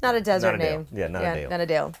 Not a desert name. Yeah, not a Dale. Not a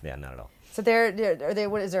Dale. Yeah, not at all. So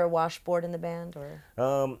is there a washboard in the band or?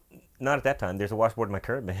 Not at that time. There's a washboard in my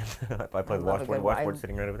current band. I play the washboard. The washboard's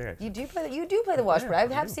sitting right over there. You do play the washboard. I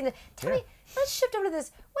have seen it. Tell me. Let's shift over to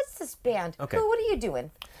this. What's this band? Okay. What are you doing?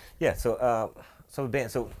 Yeah. So the band.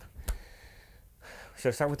 So should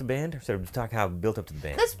I start with the band, or should I talk how I built up to the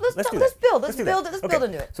band? Let's build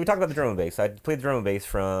into it. So we talked about the drum and bass. I played the drum and bass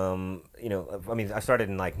from I started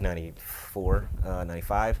in like 94,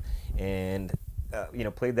 95, and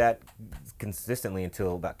played that consistently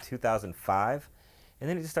until about 2005. And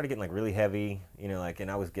then it just started getting like really heavy, and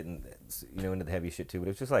I was getting, into the heavy shit too. But it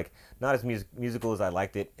was just like not as musical as I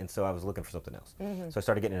liked it, and so I was looking for something else. So I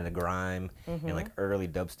started getting into grime and like early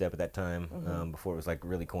dubstep at that time, before it was like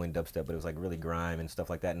really coined dubstep, but it was like really grime and stuff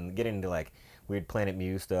like that. And getting into like weird Planet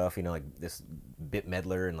Muse stuff, like this Bit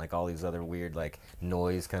Meddler and like all these other weird like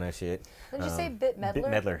noise kind of shit. Did you say Bit Meddler? Bit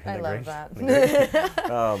Meddler. I love that.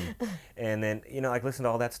 And then like listen to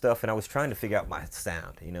all that stuff, and I was trying to figure out my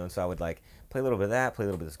sound, and so I would like play a little bit of that, play a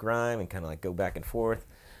little bit of this grime, and kind of like go back and forth.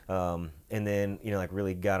 And then like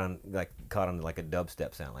really caught on like a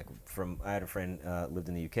dubstep sound. Like I had a friend lived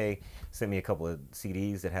in the UK, sent me a couple of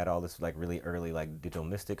CDs that had all this like really early like Digital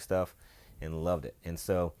Mystic stuff, and loved it. And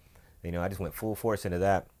so I just went full force into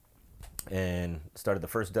that, and started the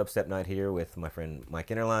first dubstep night here with my friend Mike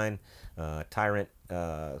Innerline, Tyrant,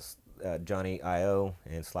 Johnny I.O.,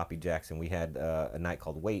 and Sloppy Jackson. We had a night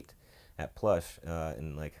called Wait at Plush,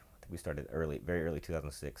 in like we started very early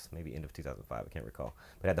 2006, maybe end of 2005, I can't recall.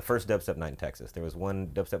 But had the first dubstep night in Texas. There was one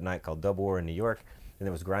dubstep night called Dub War in New York, and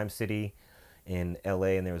there was Grime City in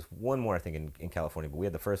LA, and there was one more I think in California, but we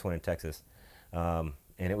had the first one in Texas.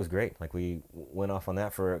 And it was great. Like we went off on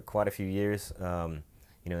that for quite a few years. And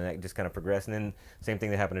that just kind of progressed. And then same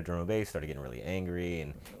thing that happened to drum and bass, started getting really angry,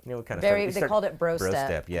 and kind of they called it bro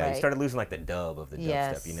step. Yeah, right. You started losing like the dub of the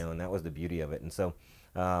dubstep, and that was the beauty of it. And so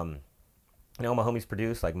all my homies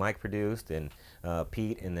produced, like Mike produced and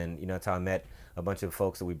Pete, and then that's how I met a bunch of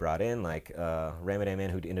folks that we brought in, like Ramadan Man,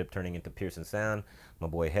 who ended up turning into Pearson Sound, my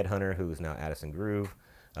boy Headhunter, who is now Addison Groove.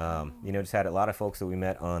 Just had a lot of folks that we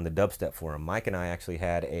met on the Dubstep Forum. Mike and I actually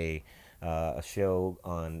had a show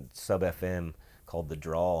on Sub FM called The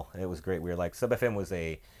Drawl. It was great. We were like, Sub FM was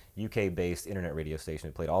a UK-based internet radio station.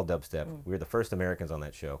 It played all dubstep. We were the first Americans on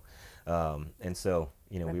that show, and so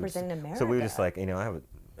Representing America. So we were just like,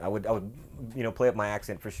 I would play up my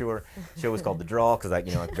accent for sure. The show was called The Drawl because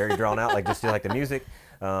like very drawn out, like just like the music.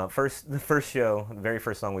 The very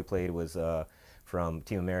first song we played was from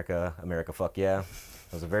Team America, America Fuck Yeah.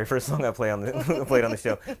 That was the very first song I played on the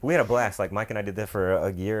show. We had a blast. Like Mike and I did that for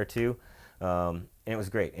a year or two. And it was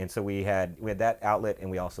great. And so we had that outlet,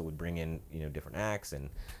 and we also would bring in different acts, and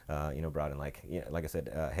brought in like I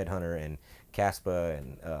said, Headhunter and Caspa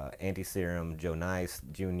and Anti Serum, Joe Nice,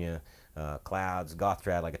 Junior, Clouds,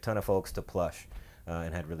 Gothtrad, like a ton of folks to Plush,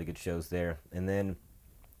 and had really good shows there. And then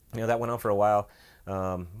that went on for a while. We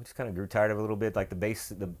just kind of grew tired of it a little bit, like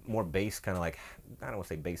the more bass kind of like, I don't want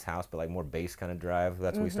to say bass house, but like more bass kind of drive.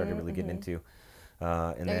 That's what we started really getting into.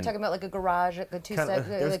 And now you're talking about like a garage, like a two-step.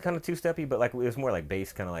 It was kind of two-steppy, but like it was more like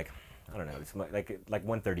bass, kind of like, I don't know, it's like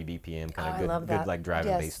 130 BPM, kind of good like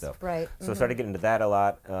driving bass stuff. Right. So I started getting into that a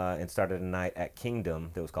lot, and started a night at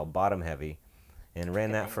Kingdom that was called Bottom Heavy, and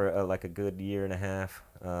ran that for like a good year and a half.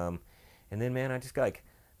 And then man, I just got like,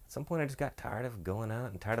 at some point I just got tired of going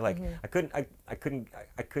out and tired of like, I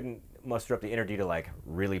couldn't muster up the energy to like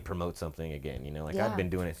really promote something again. I'd been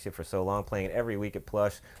doing it shit for so long, playing it every week at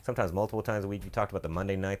Plush, sometimes multiple times a week. You talked about the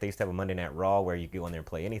Monday night. They used to have a Monday Night Raw where you go in there and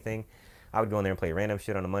play anything. I would go in there and play random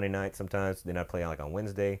shit on a Monday night sometimes. Then I'd play like on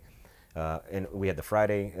Wednesday. And we had the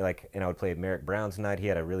Friday, and I would play Merrick Brown's night. He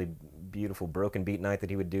had a really beautiful broken beat night that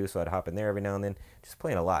he would do, so I'd hop in there every now and then, just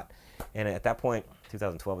playing a lot. And at that point,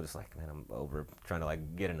 2012, I was just like, man, I'm over trying to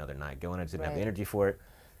like get another night going. I just didn't have the energy for it.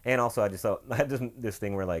 And also, I just thought, I had this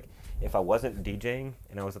thing where like, if I wasn't DJing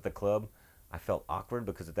and I was at the club, I felt awkward,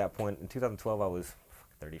 because at that point, in 2012, I was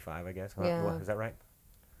 35, I guess. Yeah. Is that right?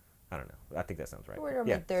 I don't know. I think that sounds right. We're in our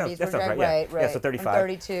mid-30s. That sounds right. Right. Yeah, so 35. I'm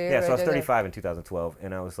 32. Yeah, so I was 35 in 2012,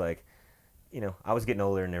 and I was like, I was getting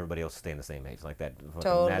older, and everybody else was staying the same age, like that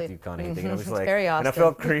fucking Matthew McConaughey thing. And I was like, very and I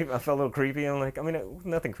Austin. felt a little creepy. I'm like,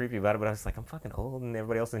 nothing creepy about it, but I was like, I'm fucking old, and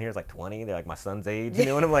everybody else in here is like 20. They're like my son's age, and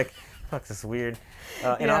I'm like, fuck, this is weird.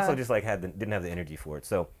 And also just like didn't have the energy for it.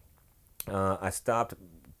 So I stopped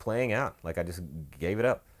playing out. Like I just gave it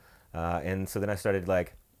up. And so then I started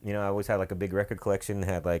like, I always had like a big record collection,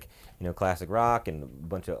 had like, classic rock and a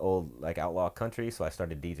bunch of old like outlaw country. So I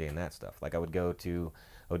started DJing that stuff. Like I would go to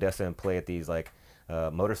Odessa and play at these like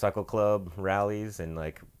motorcycle club rallies and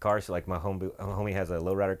like cars. Like my homie has a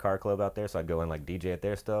lowrider car club out there. So I'd go and like DJ at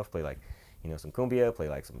their stuff, play like, some cumbia, play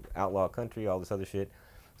like some outlaw country, all this other shit.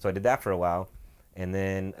 So I did that for a while. And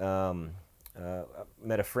then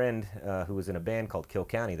met a friend who was in a band called Kill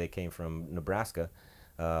County. They came from Nebraska.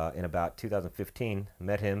 In about 2015,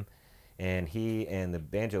 met him, and he and the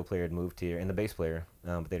banjo player had moved here, and the bass player,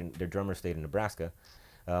 but their drummer stayed in Nebraska.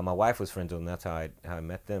 My wife was friends with them. That's how I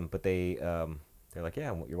met them. But they're like,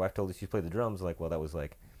 yeah, your wife told us you played the drums. Like, well, that was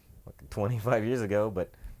like 25 years ago,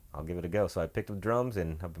 but I'll give it a go. So I picked up the drums,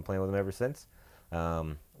 and I've been playing with them ever since.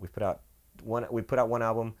 We put out one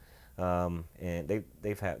album, and they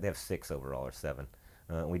have 6 overall, or 7.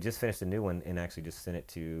 We just finished a new one and actually just sent it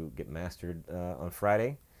to get mastered on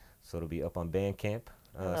Friday, so it'll be up on Bandcamp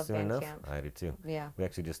soon enough. I do too. Yeah. We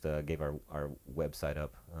actually just gave our website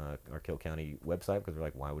up, our Kill County website, because we're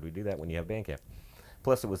like, why would we do that when you have Bandcamp?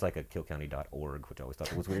 Plus, it was like a killcounty.org, which I always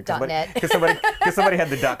thought was weird. .net. Because somebody had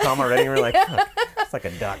the .com already, and we're like, huh, it's like a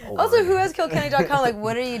 .org. Also, who has killcounty.com? Like,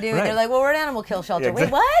 what are you doing? Right. They're like, well, we're an animal kill shelter. Yeah,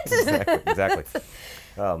 Wait, what? Exactly.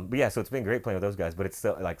 But yeah, so it's been great playing with those guys, but it's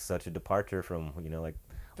still like such a departure from like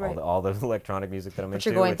all the electronic music that I'm into.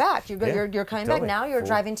 But you're going back. You're coming back now. You're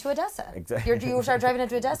driving to Odessa. Exactly. You started driving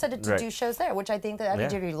into Odessa to Right. do shows there, which I think that.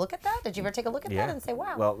 Did you look at that? Did you ever take a look at that and say,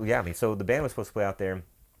 wow? Well, yeah. So the band was supposed to play out there.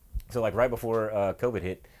 So like right before COVID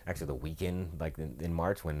hit, actually the weekend, like in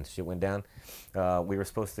March when shit went down, we were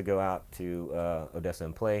supposed to go out to Odessa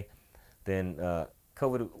and play. Then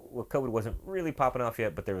COVID wasn't really popping off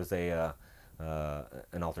yet, but there was an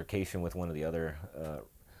altercation with one of the other.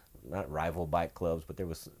 Not rival bike clubs, but there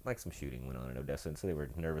was like some shooting went on in Odessa, and so they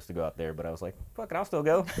were nervous to go out there. But I was like, "Fuck it, I'll still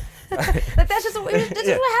go." But that's just what happens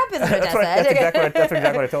in Odessa. That's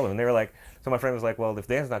exactly what I told them. And they were like, so my friend was like, "Well, if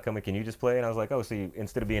Dan's not coming, can you just play?" And I was like, "Oh, so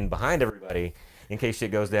instead of being behind everybody in case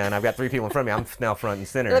shit goes down, I've got 3 people in front of me. I'm now front and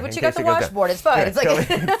center." But you got the washboard. It's fine. Yeah, it's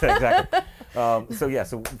like exactly.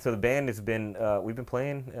 So the band has been we've been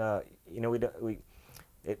playing.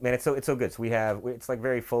 Man, it's so good. So it's like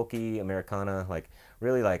very folky Americana, like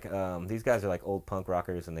really like these guys are like old punk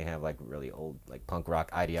rockers, and they have like really old like punk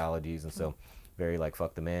rock ideologies, and so very like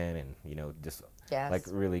fuck the man, and just like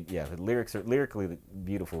really the lyrics are lyrically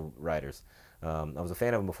beautiful writers. I was a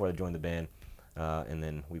fan of them before I joined the band. And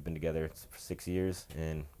then we've been together for 6 years,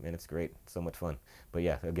 and man, it's great. It's so much fun. But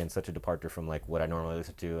yeah, again, such a departure from like what I normally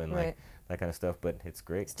listen to and like that kind of stuff. But it's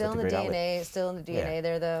great. Still in the DNA. Still in the DNA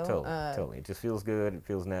there though. Totally. It just feels good. It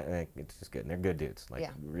feels it's just good. And they're good dudes. Like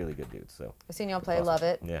really good dudes. So I've seen y'all play. Awesome. Love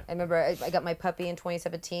it. Yeah. I remember I got my puppy in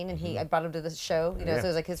 2017, and I brought him to the show. So it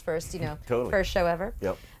was like his first first show ever.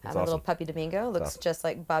 Yep. My little puppy Domingo looks just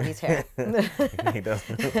like Bobby's hair. He does.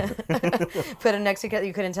 Put him next to each other.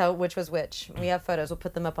 You couldn't tell which was which. We have photos. We'll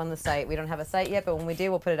put them up on the site. We don't have a site yet, but when we do,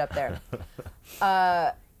 we'll put it up there.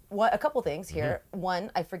 A couple things here.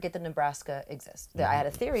 One, I forget that Nebraska exists. I had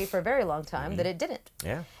a theory for a very long time that it didn't.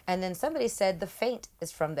 Yeah. And then somebody said the Faint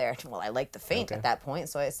is from there. Well, I like the Faint at that point,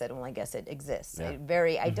 so I said, well, I guess it exists. Yeah.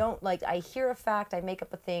 I don't like. I hear a fact, I make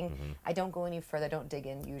up a thing. I don't go any further. I don't dig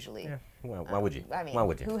in usually. Yeah. Well, why would you? I mean, why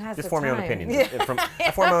would you? Who has just the form time? Your own opinions.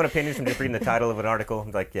 I form my own opinions from just reading the title of an article.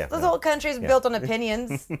 I'm like, this whole country's built on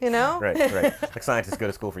opinions, Right. Like scientists go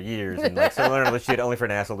to school for years and like so learn all this shit only for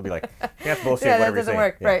an asshole to be like, that's bullshit. Yeah, whatever that doesn't you're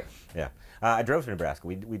work. saying. Right. Yeah. I drove to Nebraska.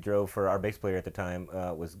 We drove for our bass player at the time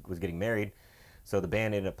was getting married, so the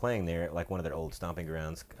band ended up playing there at like one of their old stomping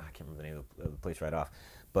grounds. I can't remember the name of the place right off,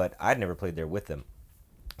 but I'd never played there with them.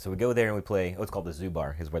 So we go there and we play. It's called the Zoo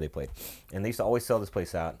Bar is where they played, and they used to always sell this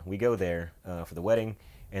place out. We go there for the wedding,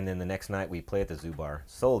 and then the next night we play at the Zoo Bar.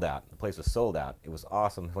 Sold out. The place was sold out. It was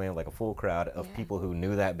awesome. We had like a full crowd of people who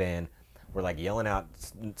knew that band. Were like yelling out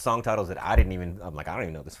song titles that I'm like, I don't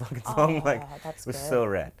even know this fucking song. It was so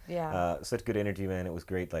rad. Yeah. Such good energy, man. It was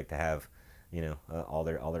great, like to have, all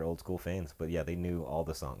their old school fans. But yeah, they knew all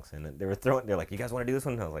the songs, and they're like, you guys want to do this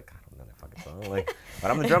one? And I was like, I don't know that fucking song. Like,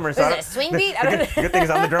 but I'm the drummer, so is it a swing beat? I don't know. Good thing is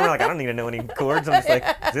I'm the drummer. Like, I don't need to know any chords. I'm just like,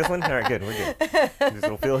 is this one? All right, good. We're good. This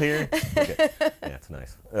little feel here. We're good. Yeah, it's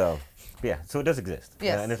nice. Yeah, so it does exist.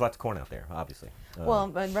 Yes. And there's lots of corn out there, obviously.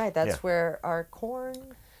 That's where our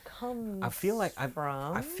corn. I feel like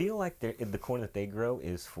the corn that they grow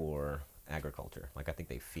is for agriculture. Like I think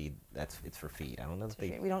they feed. It's for feed. I don't know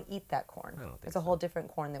we don't eat that corn. I don't think it's a whole different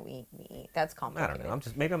corn that we eat. That's complicated. I don't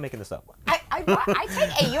know. Maybe I'm making this up. I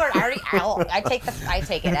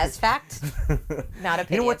take it as fact, not opinion.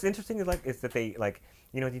 You know what's interesting is that they like.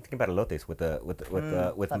 You know, you think about elotes with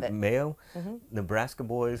mayo. Nebraska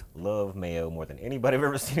boys love mayo more than anybody I've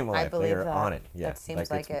ever seen in my life. They are on it. Yeah, that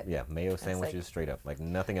seems like it. Yeah, mayo sandwiches straight up, like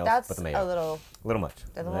nothing else but the mayo. That's a little much.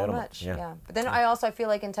 That's a little much. Yeah. But then I feel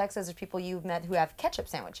like in Texas there's people you've met who have ketchup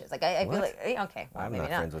sandwiches. Like I feel like okay, well, I'm maybe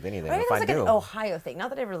not friends with any of them. But I think if it's I like do, an Ohio thing. Not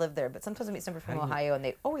that I ever lived there, but sometimes I meet somebody from Ohio and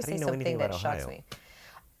they always say something that shocks me.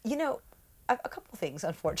 A couple things,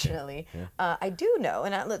 unfortunately. I do know,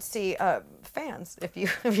 and let's see, fans, if you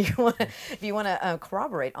want to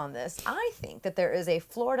corroborate on this, I think that there is a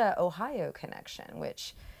Florida-Ohio connection,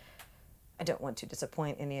 which I don't want to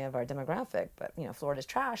disappoint any of our demographic, but Florida's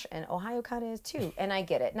trash, and Ohio kind of is too. And I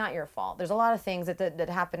get it, not your fault. There's a lot of things that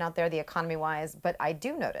happen out there, the economy-wise, but I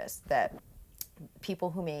do notice that people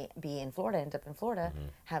who may be in Florida, end up in Florida,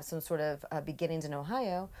 have some sort of beginnings in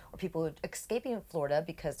Ohio, or people who escaping Florida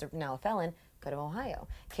because they're now a felon, go to Ohio.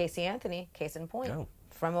 Casey Anthony, case in point,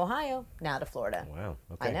 from Ohio, now to Florida. Wow.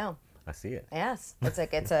 Okay. I know. I see it. Yes.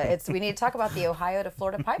 It's we need to talk about the Ohio to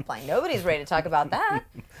Florida pipeline. Nobody's ready to talk about that.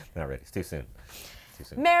 Not ready. It's too soon.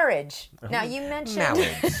 Marriage. Now you mentioned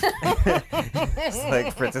marriage. It's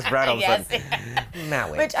like Princess Bride all of a sudden.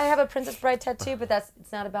 Marriage. Which I have a Princess Bride tattoo, but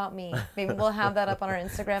it's not about me. Maybe we'll have that up on our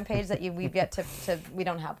Instagram page that we've yet to we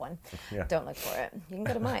don't have one. Yeah. Don't look for it. You can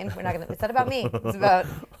go to mine. It's not about me. It's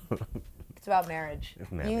about marriage.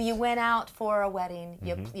 You went out for a wedding.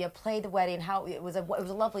 You played the wedding. It was a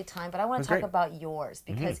lovely time. But I want to talk about yours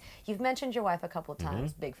because you've mentioned your wife a couple of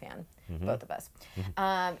times. Big fan, both of us.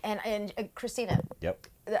 And Christina. Yep.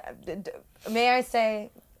 May I say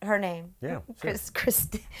her name? Yeah. Sure.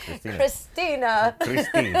 Christina.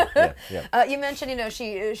 Christine. Yeah. You mentioned,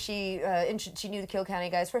 she knew the Kill County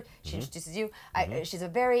guys. She introduces you. She's a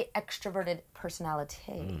very extroverted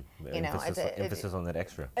personality. Emphasis on that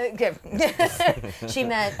extra. She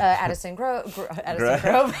met Addison Grove.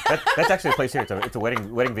 That's actually a place here. It's a wedding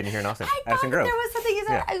venue here in Austin. Addison Grove. There was something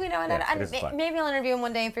maybe I'll interview him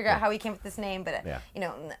one day and figure out how he came up with this name. But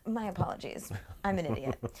my apologies. I'm an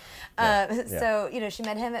idiot. So she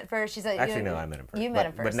met him. him at first. She's like, actually, no, I met him first. You met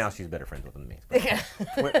him first. But now she's better friends with him than me.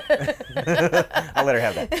 I'll let her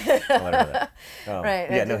have that.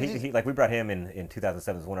 Right. Yeah, no, he like we brought him in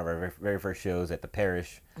 2007 as one of our very, very first shows at the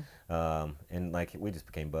Parish, and like we just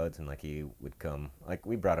became buds, and like he would come. Like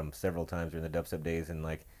we brought him several times during the dubstep days, and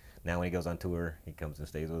like now when he goes on tour, he comes and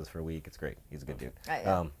stays with us for a week. It's great. He's a good dude. Right,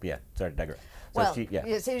 yeah. But yeah, sorry to digress. So well, she,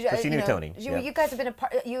 yeah. So she knew Tony. You guys have been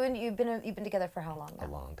apart. You've been together for how long now?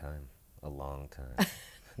 A long time.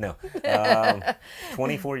 No,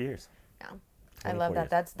 24 years. Yeah, I love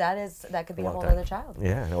that. Years. That could be a whole time. other child.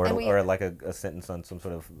 Yeah, or like a sentence on some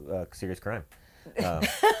sort of serious crime.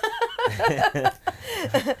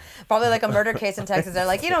 Probably like a murder case in Texas. They're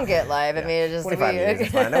like, you don't get life. I mean, it's just 25 years.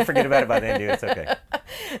 It's fine. Don't forget about it by then, dude. It's okay.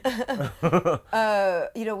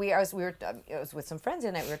 I was with some friends the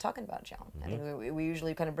other night. We were talking about you, and we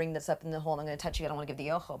usually kind of bring this up in the whole. I'm going to touch you. I don't want to give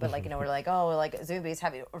the ojo, but like we're like, oh, like everybody's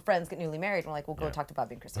having or friends get newly married. And we're like, well, go talk to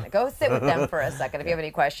Bobby and Christina. Go sit with them for a second if you have any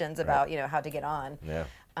questions about how to get on. Yeah.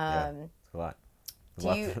 It's a lot.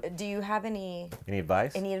 Do you have any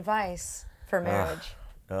advice? Any advice for marriage?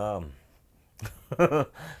 Got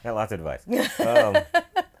lots of advice.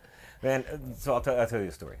 Man, so I'll tell you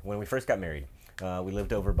a story. When we first got married, we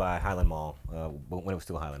lived over by Highland Mall, when it was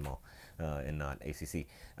still Highland Mall, and not ACC.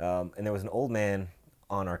 And there was an old man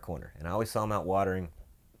on our corner, and I always saw him out watering.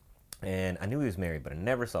 And I knew he was married, but I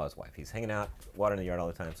never saw his wife. He's hanging out, watering the yard all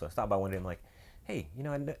the time. So I stopped by one day. I'm like, hey, I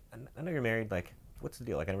know you're married. Like, what's the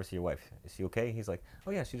deal? Like, I never see your wife. Is she okay? He's like,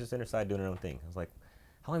 oh yeah, she's just in her side doing her own thing. I was like,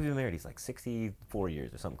 how long have you been married? He's like 64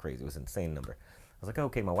 years or something crazy. It was an insane number. I was like, oh,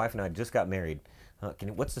 okay, my wife and I just got married.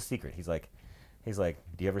 What's the secret? He's like, do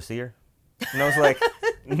you ever see her? And I was like,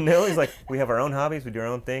 no. He's like, we have our own hobbies. We do our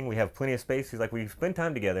own thing. We have plenty of space. He's like, we spend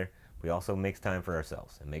time together. We also make time for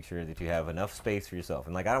ourselves and make sure that you have enough space for yourself.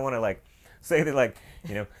 And like, I don't want to like say that like,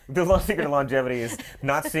 the secret of longevity is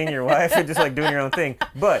not seeing your wife and just like doing your own thing.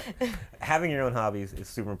 But having your own hobbies is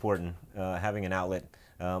super important. Having an outlet.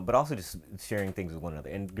 But also just sharing things with one another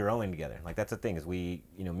and growing together. Like that's the thing is we,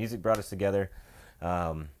 music brought us together.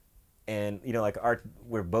 And, like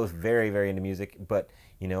we're both very, very into music, but,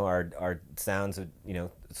 our sounds,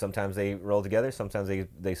 sometimes they roll together, sometimes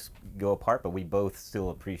they go apart, but we both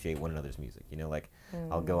still appreciate one another's music.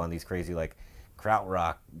 I'll go on these crazy, like,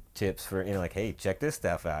 krautrock tips for, like, hey, check this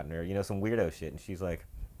stuff out, or, some weirdo shit. And she's like,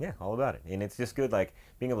 yeah, all about it. And it's just good, like,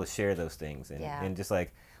 being able to share those things and just,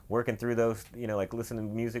 like, working through those, like listening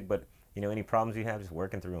to music, but any problems you have, just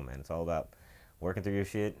working through them, man. It's all about working through your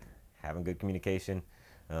shit, having good communication,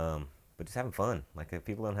 but just having fun. Like if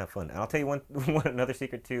people don't have fun. And I'll tell you another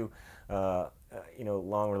secret too,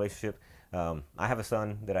 long relationship. I have a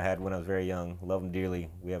son that I had when I was very young, love him dearly.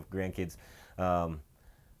 We have grandkids.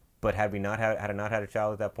 But had I not had a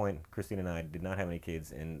child at that point, Christine and I did not have any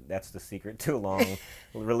kids, and that's the secret to a long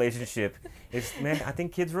relationship. Man, I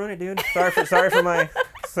think kids ruin it, dude. Sorry,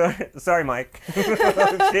 Mike.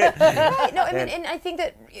 Shit. Right. No, and I think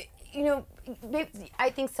that I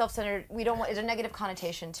think self-centered. We don't want. There's a negative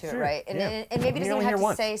connotation to it, right? And maybe it doesn't even have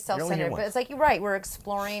to say self-centered, but it's like you're right. We're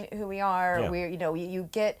exploring who we are. Yeah. We're you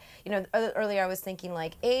get earlier I was thinking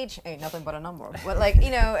like age ain't nothing but a number, but like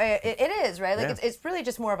it is right. Like it's really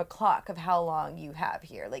just more of a clock of how long you have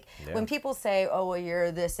here. Like when people say, oh well,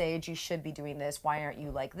 you're this age, you should be doing this. Why aren't you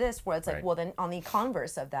like this? Where it's like, well then on the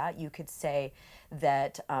converse of that, you could say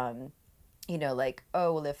that. Like,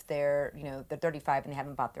 oh, well, if they're 35 and they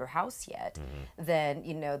haven't bought their house yet, then,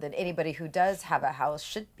 then anybody who does have a house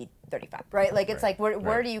should be 35, right? Like, it's like,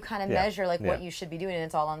 where do you kind of measure, like, what you should be doing? And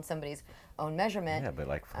it's all on somebody's own measurement. Yeah, but,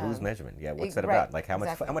 like, whose measurement? Yeah, what's that about? Like, how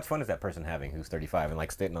much fun is that person having who's 35 and,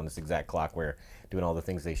 like, sitting on this exact clock where doing all the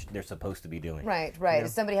things they're supposed to be doing? Right. If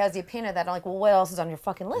somebody has the opinion of that, I'm like, well, what else is on your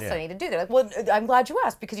fucking list I need to do? They're like, well, I'm glad you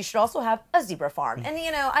asked because you should also have a zebra farm. And,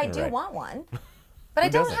 I do want one. But I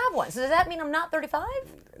don't have one. So does that mean I'm not 35?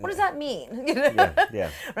 What does that mean? Yeah.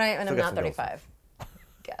 Right? And I'm not 35.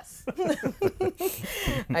 Guess.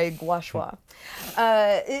 I gouache.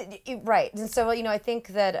 Right. And so, I think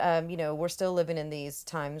that, we're still living in these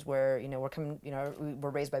times where, we're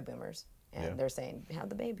raised by boomers. And they're saying, have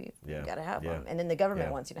the babies. You got to have them. And then the government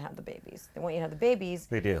wants you to have the babies. They want you to have the babies.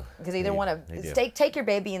 They do. Because they either want to take your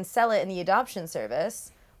baby and sell it in the adoption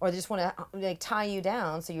service, or they just want to like tie you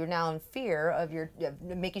down, so you're now in fear of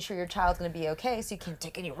making sure your child's going to be okay, so you can't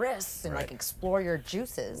take any risks and like explore your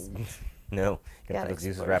juices. No, you got to keep those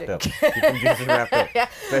juices wrapped up. Keep them juices wrapped up,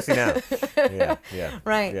 especially now. Yeah.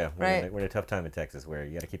 Right. Yeah. We're in a tough time in Texas where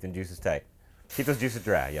you got to keep them juices tight. Keep those juices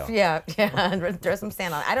dry, y'all. Yeah. And throw some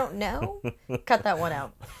sand on it. I don't know. Cut that one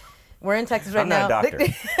out. We're in Texas right now. I'm not a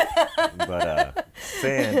doctor, but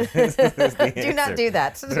sand is the Do not answer. do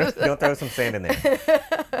that. Don't throw some sand in there.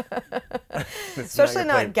 Especially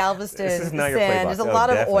not Galveston This is not your sand. playbox. There's a lot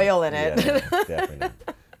of oil in it. Yeah, no, definitely not.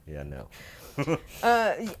 Yeah, no.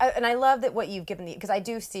 And I love that what you've given the, because I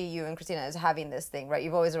do see you and Christina as having this thing, right?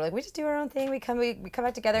 You've always been like, we just do our own thing. We come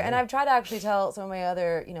back together. And I've tried to actually tell some of my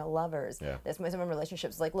other, lovers, some of my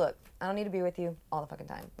relationships, like, look, I don't need to be with you all the fucking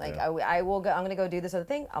time. Like, I will go. I'm gonna go do this other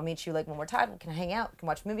thing. I'll meet you like when we're tired. We can hang out. We can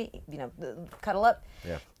watch a movie. Cuddle up.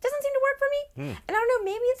 Yeah. Doesn't seem to work for me. And I don't know.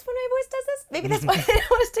 Maybe it's when my voice does this. Maybe that's why I don't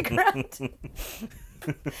want to stick around.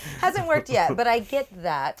 Hasn't worked yet, but I get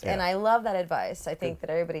that, and I love that advice. I think that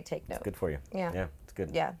everybody take note. It's good for you. Yeah. Yeah, it's good.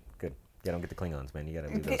 Yeah. Good. Yeah, don't get the Klingons, man. You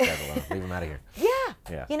gotta leave those guys alone. Leave them out of here. Yeah.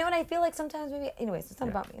 Yeah. You know what I feel like sometimes maybe. Anyways, it's not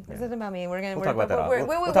about me. This isn't about me. We'll talk about that off.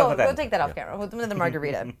 We'll talk about that. We'll take that off camera. We'll do the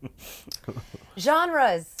margarita.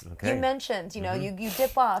 Genres. Okay. You mentioned. You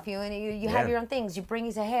dip off. You have your own things.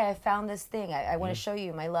 You say, hey, I found this thing. I want to show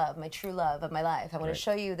you my love, my true love of my life. I want to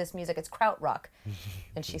show you this music. It's krautrock.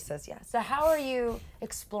 And she says yes. So how are you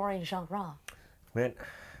exploring genre? Man,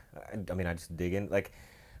 I just dig in. Like,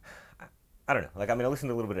 I don't know. Like, I listen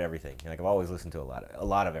to a little bit of everything. Like, I've always listened to a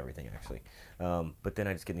lot of everything, actually. But then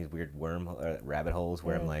I just get in these weird rabbit holes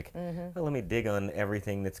where I'm like, well, let me dig on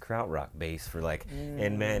everything that's krautrock based for like,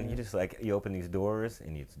 and man, you just like, you open these doors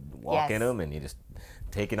and you walk in them and you just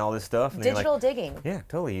take in all this stuff. And Digital like, digging. Yeah,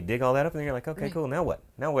 totally. You dig all that up and then you're like, okay, cool. Now what?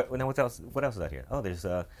 Now what else? What else is out here? Oh, there's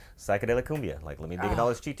psychedelic cumbia. Like, let me dig in all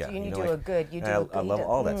this chicha. I love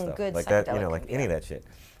all that stuff. Good like that, like cumbia. any of that shit.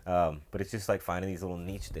 But it's just like finding these little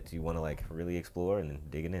niche that you want to like really explore and then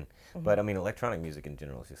digging in. But electronic music in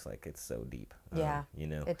general is just like, it's so deep. Yeah,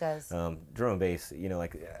 it does. Drum and bass,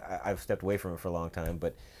 like I've stepped away from it for a long time,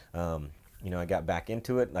 but I got back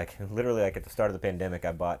into it. Like literally, like at the start of the pandemic,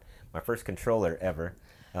 I bought my first controller ever.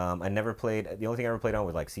 I never played. The only thing I ever played on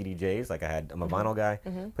was like CDJs. Like I'm a vinyl guy.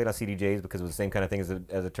 Played on CDJs because it was the same kind of thing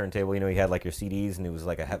as a turntable. You had like your CDs and it was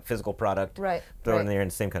like a physical product. Right. Throw it in there and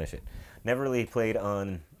the same kind of shit. Never really played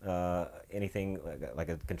on anything like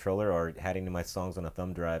a controller or had any of my songs on a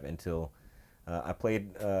thumb drive until I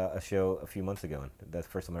played a show a few months ago, and that's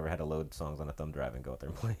the first time I ever had to load songs on a thumb drive and go out there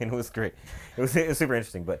and play, and it was great. It was super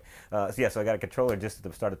interesting. But so I got a controller just at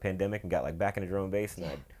the start of the pandemic and got like back into drum and bass, and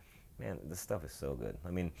man, this stuff is so good.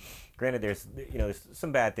 Granted, there's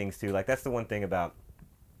some bad things too. Like that's the one thing about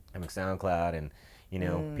having SoundCloud and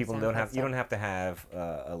people you don't have to have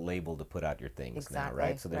a label to put out your things now,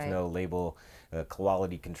 right? So there's no label,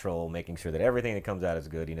 quality control, making sure that everything that comes out is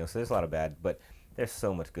good, So there's a lot of bad, but there's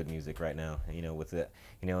so much good music right now, with it,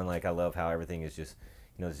 and like I love how everything is just,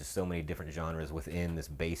 there's just so many different genres within this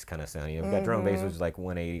bass kind of sound. We've got drum and bass, which is like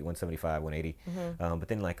 180, 175, 180, but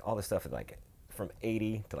then like all this stuff is like from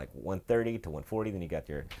 80 to like 130 to 140. Then you got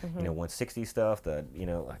your 160 stuff.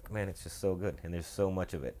 Like man, it's just so good, and there's so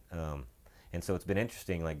much of it. And so it's been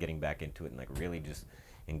interesting, like getting back into it and like really just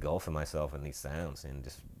engulfing myself in these sounds and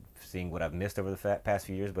just seeing what I've missed over the past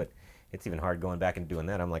few years. But it's even hard going back and doing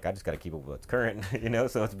that. I'm like, I just got to keep up with what's current,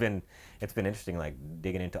 So it's been interesting, like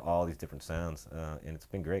digging into all these different sounds, and it's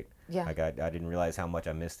been great. Yeah. Like I didn't realize how much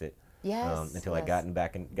I missed it. Yes. Until I got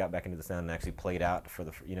back into the sound and actually played out for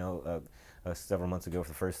the several months ago for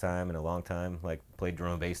the first time in a long time. Like played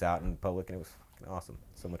drum and bass out in public, and it was awesome.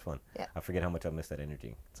 So much fun. Yeah. I forget how much I miss that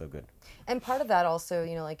energy. It's so good. And part of that also,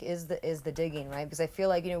 like is the digging, right? Because I feel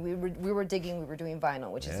like, we were digging, we were doing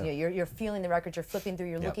vinyl, which is, you're feeling the records, you're flipping through,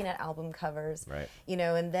 you're looking at album covers. Right.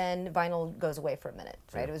 And then vinyl goes away for a minute,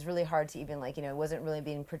 right? It was really hard to even it wasn't really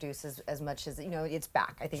being produced as much as, it's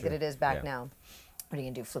back. I think that it is back now. What are you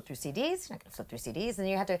going to do, flip through CDs? You're not going to flip through CDs. And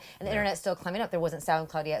you have to, and the internet's still climbing up. There wasn't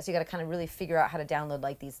SoundCloud yet. So you got to kind of really figure out how to download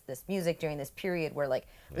this music during this period where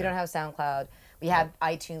we don't have SoundCloud. We have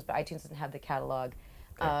iTunes, but iTunes doesn't have the catalog.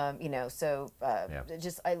 Okay.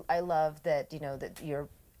 Just, I love that, that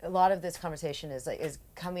a lot of this conversation is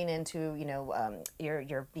coming into,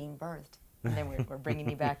 you're being birthed. And then we're bringing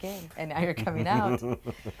you back in. And now you're coming out.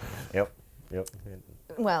 Yep.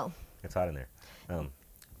 Well. It's hot in there.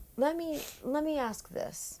 Let me ask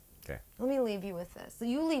this. Okay. Let me leave you with this.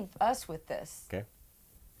 You leave us with this. Okay.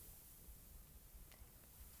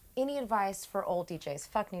 Any advice for old DJs?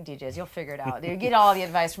 Fuck new DJs. You'll figure it out. You get all the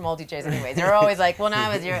advice from old DJs anyways. They're always like, well,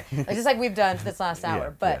 now it's just like we've done this last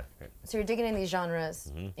hour. So you're digging in these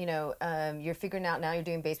genres. You're figuring out now. You're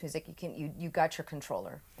doing bass music. You got your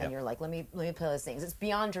controller, and you're like, let me play those things. It's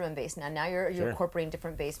beyond drum and bass now. Now you're incorporating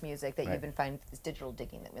different bass music that you've been finding. This digital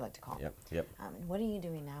digging that we like to call. Yep. And what are you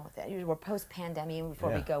doing now with that? We're post pandemic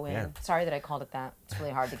before we go in. Yeah. Sorry that I called it that. It's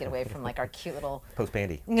really hard to get away from our cute little post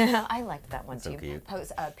pandy. Yeah, I liked that one too. So cute.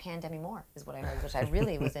 Post panned Demi Moore is what I heard, which I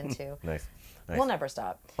really was into. Nice. We'll never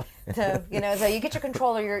stop. So, so you get your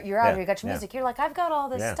controller, you're out here, you got your music. You're like, I've got all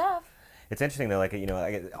this stuff. It's interesting though, like,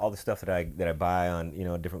 I get all the stuff that I buy on,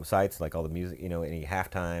 different sites, like all the music, any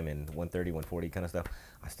halftime and 130, 140 kind of stuff.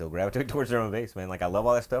 I still gravitate towards drum and bass, man. Like, I love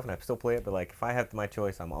all that stuff and I still play it, but like, if I have my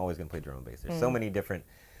choice, I'm always gonna play drum and bass. There's so many different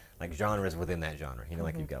like genres within that genre.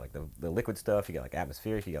 Like you've got like the liquid stuff, you got like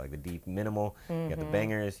atmospheric, you got like the deep minimal, you got the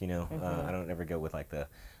bangers. I don't ever go with like the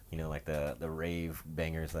like the rave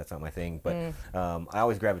bangers. That's not my thing, but I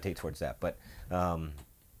always gravitate towards that. But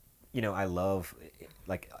I love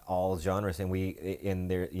like all genres, and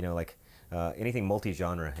anything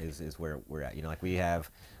multi-genre is where we're at. Like we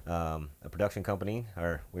have a production company,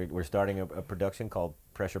 or we're starting a production called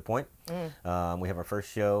Pressure Point. We have our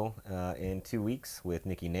first show in 2 weeks with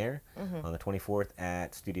Nikki Nair on the 24th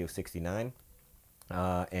at Studio 69,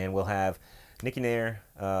 and we'll have Nikki Nair,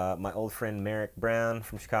 my old friend Merrick Brown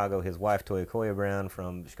from Chicago, his wife Toya Koya Brown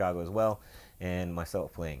from Chicago as well, and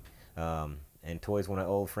myself playing. And Toy's one of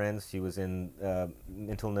my old friends. She was in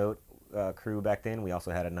Mental Note crew back then. We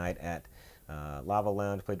also had a night at Lava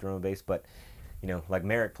Lounge, played drum and bass. But like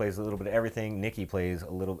Merrick plays a little bit of everything. Nikki plays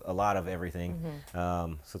a lot of everything.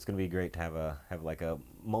 So it's gonna be great to have like a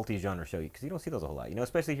multi-genre show, because you don't see those a whole lot.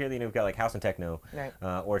 Especially here, we've got like house and techno, right.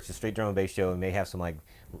 Or it's just straight drum and bass show, and may have some like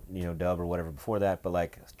dub or whatever before that. But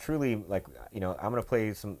like truly, like I'm gonna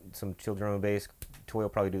play some chill drum and bass. Toy will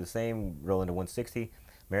probably do the same, roll into 160.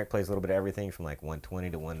 Merrick plays a little bit of everything from like 120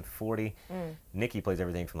 to 140. Nikki plays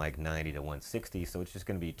everything from like 90 to 160. So it's just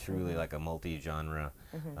going to be truly like a multi-genre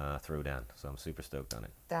throwdown. So I'm super stoked on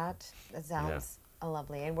it. That sounds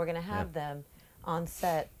lovely. And we're going to have them on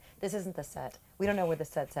set. This isn't the set. We don't know where the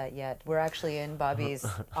set's at yet. We're actually in Bobby's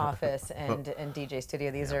office and DJ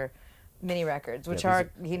studio. These are mini records, which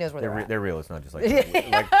he knows where they're at. They're real. It's not just like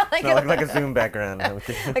like a Zoom background.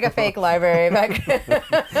 Like a fake library background.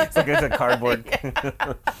 It's a cardboard.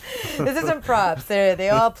 This isn't props. They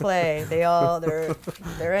all play.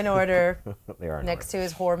 They're in order. They are next to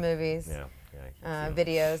his horror movies.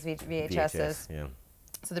 Videos, VHSs. Yeah.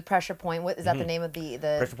 So the Pressure Point. What is that? The name of the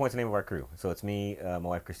Pressure Point's the name of our crew. So it's me, my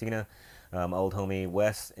wife Christina, my old homie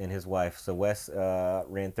Wes, and his wife. So Wes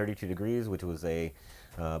ran 32 Degrees, which was a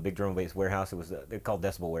big drum and bass warehouse. It was they're called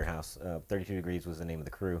Decibel Warehouse. 32 Degrees was the name of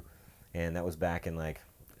the crew, and that was back in like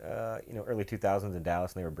early 2000s in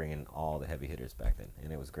Dallas, and they were bringing all the heavy hitters back then,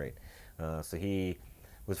 and it was great. So he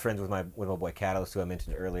was friends with my boy Catalyst, who I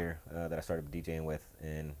mentioned earlier, that I started DJing with,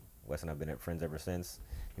 and Wes and I've been friends ever since.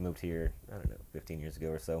 He moved here, I don't know, 15 years ago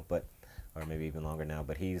or so, or maybe even longer now.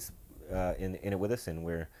 But he's in it with us, and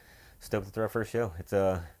we're stoked to throw our first show. It's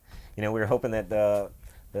we were hoping that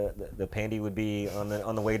the pandy would be on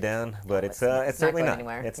the way down, but it's certainly not.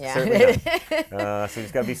 Anywhere. It's certainly not. So you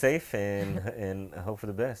just gotta be safe and hope for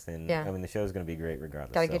the best. And I mean, the show's gonna be great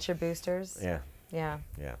regardless. Gotta get your boosters. Yeah.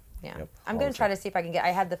 Yep. I'm going to try to see if I can get, I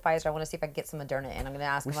had the Pfizer, I want to see if I can get some Moderna, and I'm going to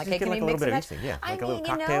ask him, like, hey, can we mix and match? Like a little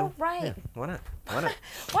cocktail. Right. Yeah. Why not?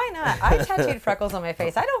 Why not? I tattooed freckles on my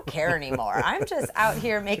face. I don't care anymore. I'm just out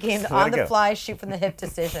here making on-the-fly, shoot-from-the-hip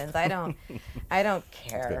decisions. I don't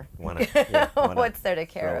care. Why not? Yeah, why not? What's there to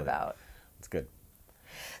care about? It's good.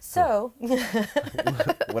 So,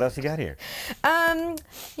 what else you got here?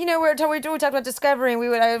 we talked about discovery.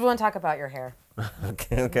 I want to talk about your hair.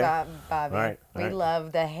 Okay. Bobby. All right. We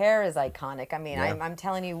love the hair is iconic. I mean, I'm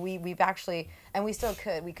telling you, we've actually, and we still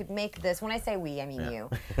could. We could make this. When I say we, I mean you.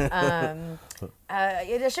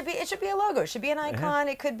 It should be a logo. It should be an icon.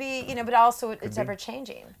 It could be, but also it's ever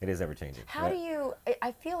changing. It is ever changing. How do you?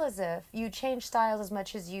 I feel as if you change styles as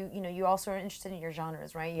much as you also are interested in your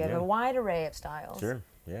genres, right? You have a wide array of styles. Sure.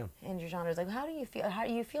 Yeah. And your genres, like, how do you feel? How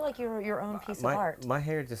do you feel like you're your own piece of art? My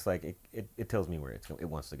hair just like it tells me where it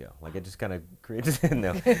wants to go. Like it just kind of creates.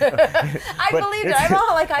 No. I believe it.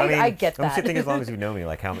 I get that. I'm sitting as long as you know me.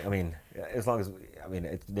 Like as long as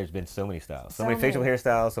there's been so many styles, so many facial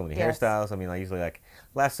hairstyles, so many hairstyles. I mean, I usually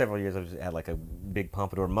last several years I've just had like a big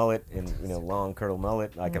pompadour mullet and long curl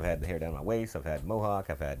mullet. Like I've had the hair down my waist. I've had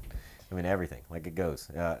mohawk. I've had, everything. Like it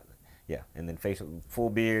goes. Yeah, and then facial, full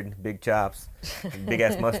beard, big chops, big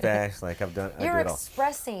ass mustache. Like I've done. You're I do it all.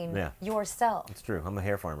 expressing yourself. It's true. I'm a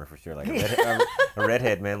hair farmer for sure. Like I'm a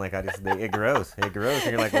redhead, man. Like it grows, and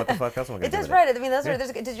you're like, what the fuck else am I gonna do? It does, right? I mean,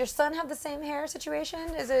 does your son have the same hair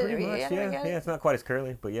situation? Is it? Pretty much, yeah. It's not quite as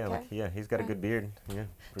curly, but he's got a good beard. Yeah.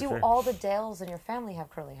 Do all the Dales in your family have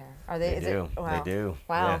curly hair? Are they? They do. Wow. They do.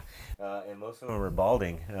 Wow. Yeah. And most of them are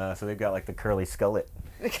balding, so they've got like the curly skullet.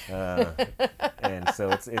 And so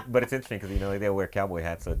but it's interesting because they'll wear cowboy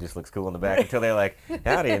hats, so it just looks cool in the back until they're like,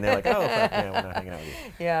 howdy, and they're like, oh, fuck, yeah, we're not hanging out with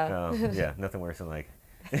you. Yeah. Yeah, nothing worse than like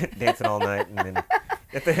dancing all night and then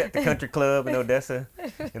at the country club in Odessa,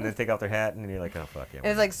 and then take off their hat, and you're like, oh fuck yeah.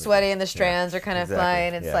 It's like sweaty, and the strands are kind of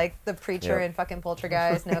flying. It's yeah. like the preacher in fucking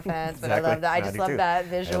Poltergeist. No offense, but I love that. I just love that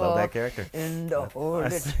visual. I love that character. In the holy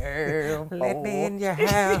temple. Let me in your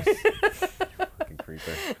house. Fucking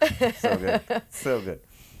creeper. So good. So good.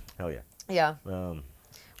 Hell yeah. Yeah.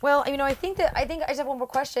 Well, you know, I think I just have one more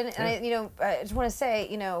question, and I just want to say,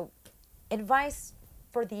 you know, advice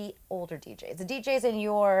for the older DJs, the DJs in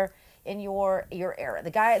your era,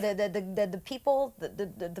 the people that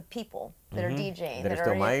are DJing that are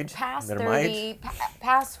still my age, past 30,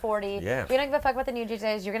 past 40. Yeah. We don't give a fuck about the new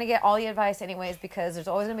DJs. You're gonna get all the advice anyways, because there's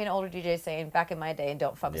always gonna be an older DJ saying, back in my day,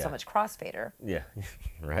 don't fuck with so much crossfader. Yeah.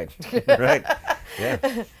 Right. Right.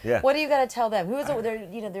 Yeah. Yeah. What do you gotta tell them? Who is it?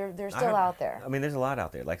 They're still out there. I mean, there's a lot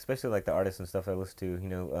out there, like especially like the artists and stuff I listen to, you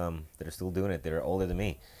know, that are still doing it. That are older than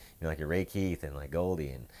me. You know, like your Ray Keith and like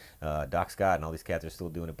Goldie and Doc Scott and all these cats are still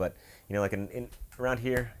doing it. But you know, like in around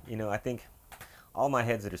here, you know, I think all my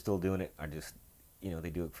heads that are still doing it are just, you know,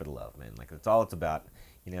 they do it for the love, man. Like that's all it's about.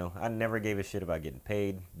 You know, I never gave a shit about getting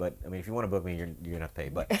paid, but I mean, if you want to book me, you're gonna have to pay.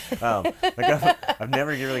 But like I've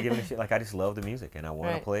never really given a shit. Like I just love the music and I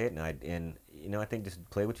want to play it, and you know, I think just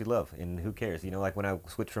play what you love, and who cares? You know, like when I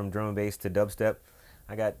switched from drum and bass to dubstep,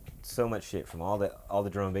 I got so much shit from all the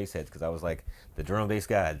drum and bass heads, because I was like the drum and bass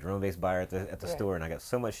guy, the drum and bass buyer at the store, and I got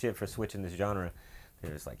so much shit for switching this genre.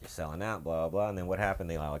 They're just like, you're selling out, blah, blah, blah. And then what happened?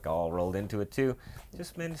 They like all rolled into it too.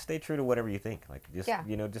 Just, man, stay true to whatever you think. Like, just,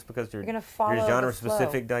 you know, just because you're genre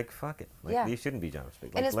specific, like, fuck it. Like, you shouldn't be genre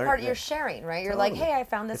specific. And like, it's part of your sharing, right? You're like, hey, I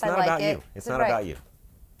found this, I like it. It's not about you.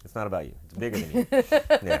 It's not about you. It's bigger than you.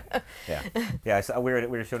 Yeah. We were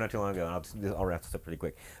at a show not too long ago, and I'll wrap this up pretty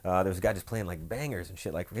quick. There was a guy just playing like bangers and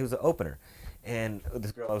shit. Like, he was an opener. And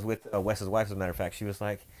this girl I was with, Wes's wife, as a matter of fact, she was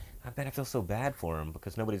like, I bet I feel so bad for him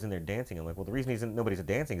because nobody's in there dancing. I'm like, well, the reason nobody's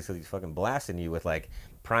dancing is because he's fucking blasting you with like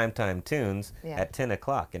primetime tunes at 10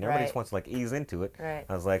 o'clock, and everybody just wants to like ease into it. Right.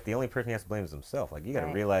 I was like, the only person he has to blame is himself. Like, you got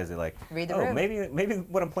to realize that, like, read the room. maybe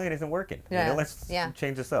what I'm playing isn't working. Yeah. You know, let's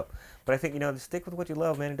change this up. But I think, you know, just stick with what you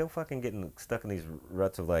love, man, and don't fucking get stuck in these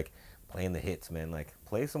ruts of like playing the hits, man. Like,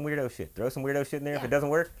 play some weirdo shit. Throw some weirdo shit in there. If it doesn't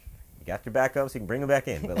work, you got your backup, so you can bring them back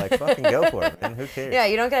in. But like, fucking go for it, man. Who cares? Yeah,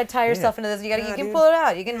 you don't gotta tie yourself into this. You can pull it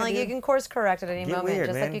out. You can you can course correct at any moment, weird,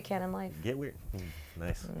 just man. like you can in life. Get weird.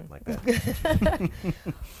 Nice, like that.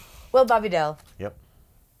 Well, Bobby Dell. Yep,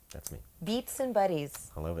 that's me. Beats and buddies.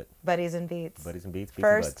 I love it. Buddies and beats. Buddies and beats. Beats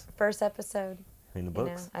and buds. First episode. In the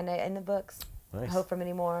books. You know, in the books. Nice. I hope for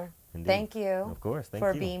many more. Indeed. Thank you. Of course. Thank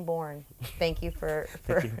for you. being born. Thank you for.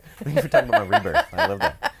 Thank you for talking about my rebirth. I love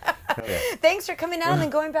that. Yeah. Thanks for coming out and then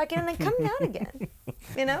going back in and then coming out again.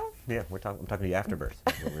 You know? Yeah, I'm talking to you afterbirth.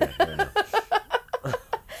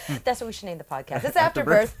 That's what we should name the podcast. It's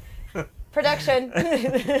Afterbirth. Production.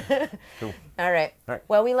 Cool. All right.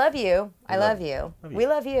 Well, we love you. I love you. We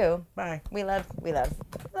love you. Bye. We love.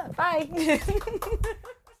 Bye.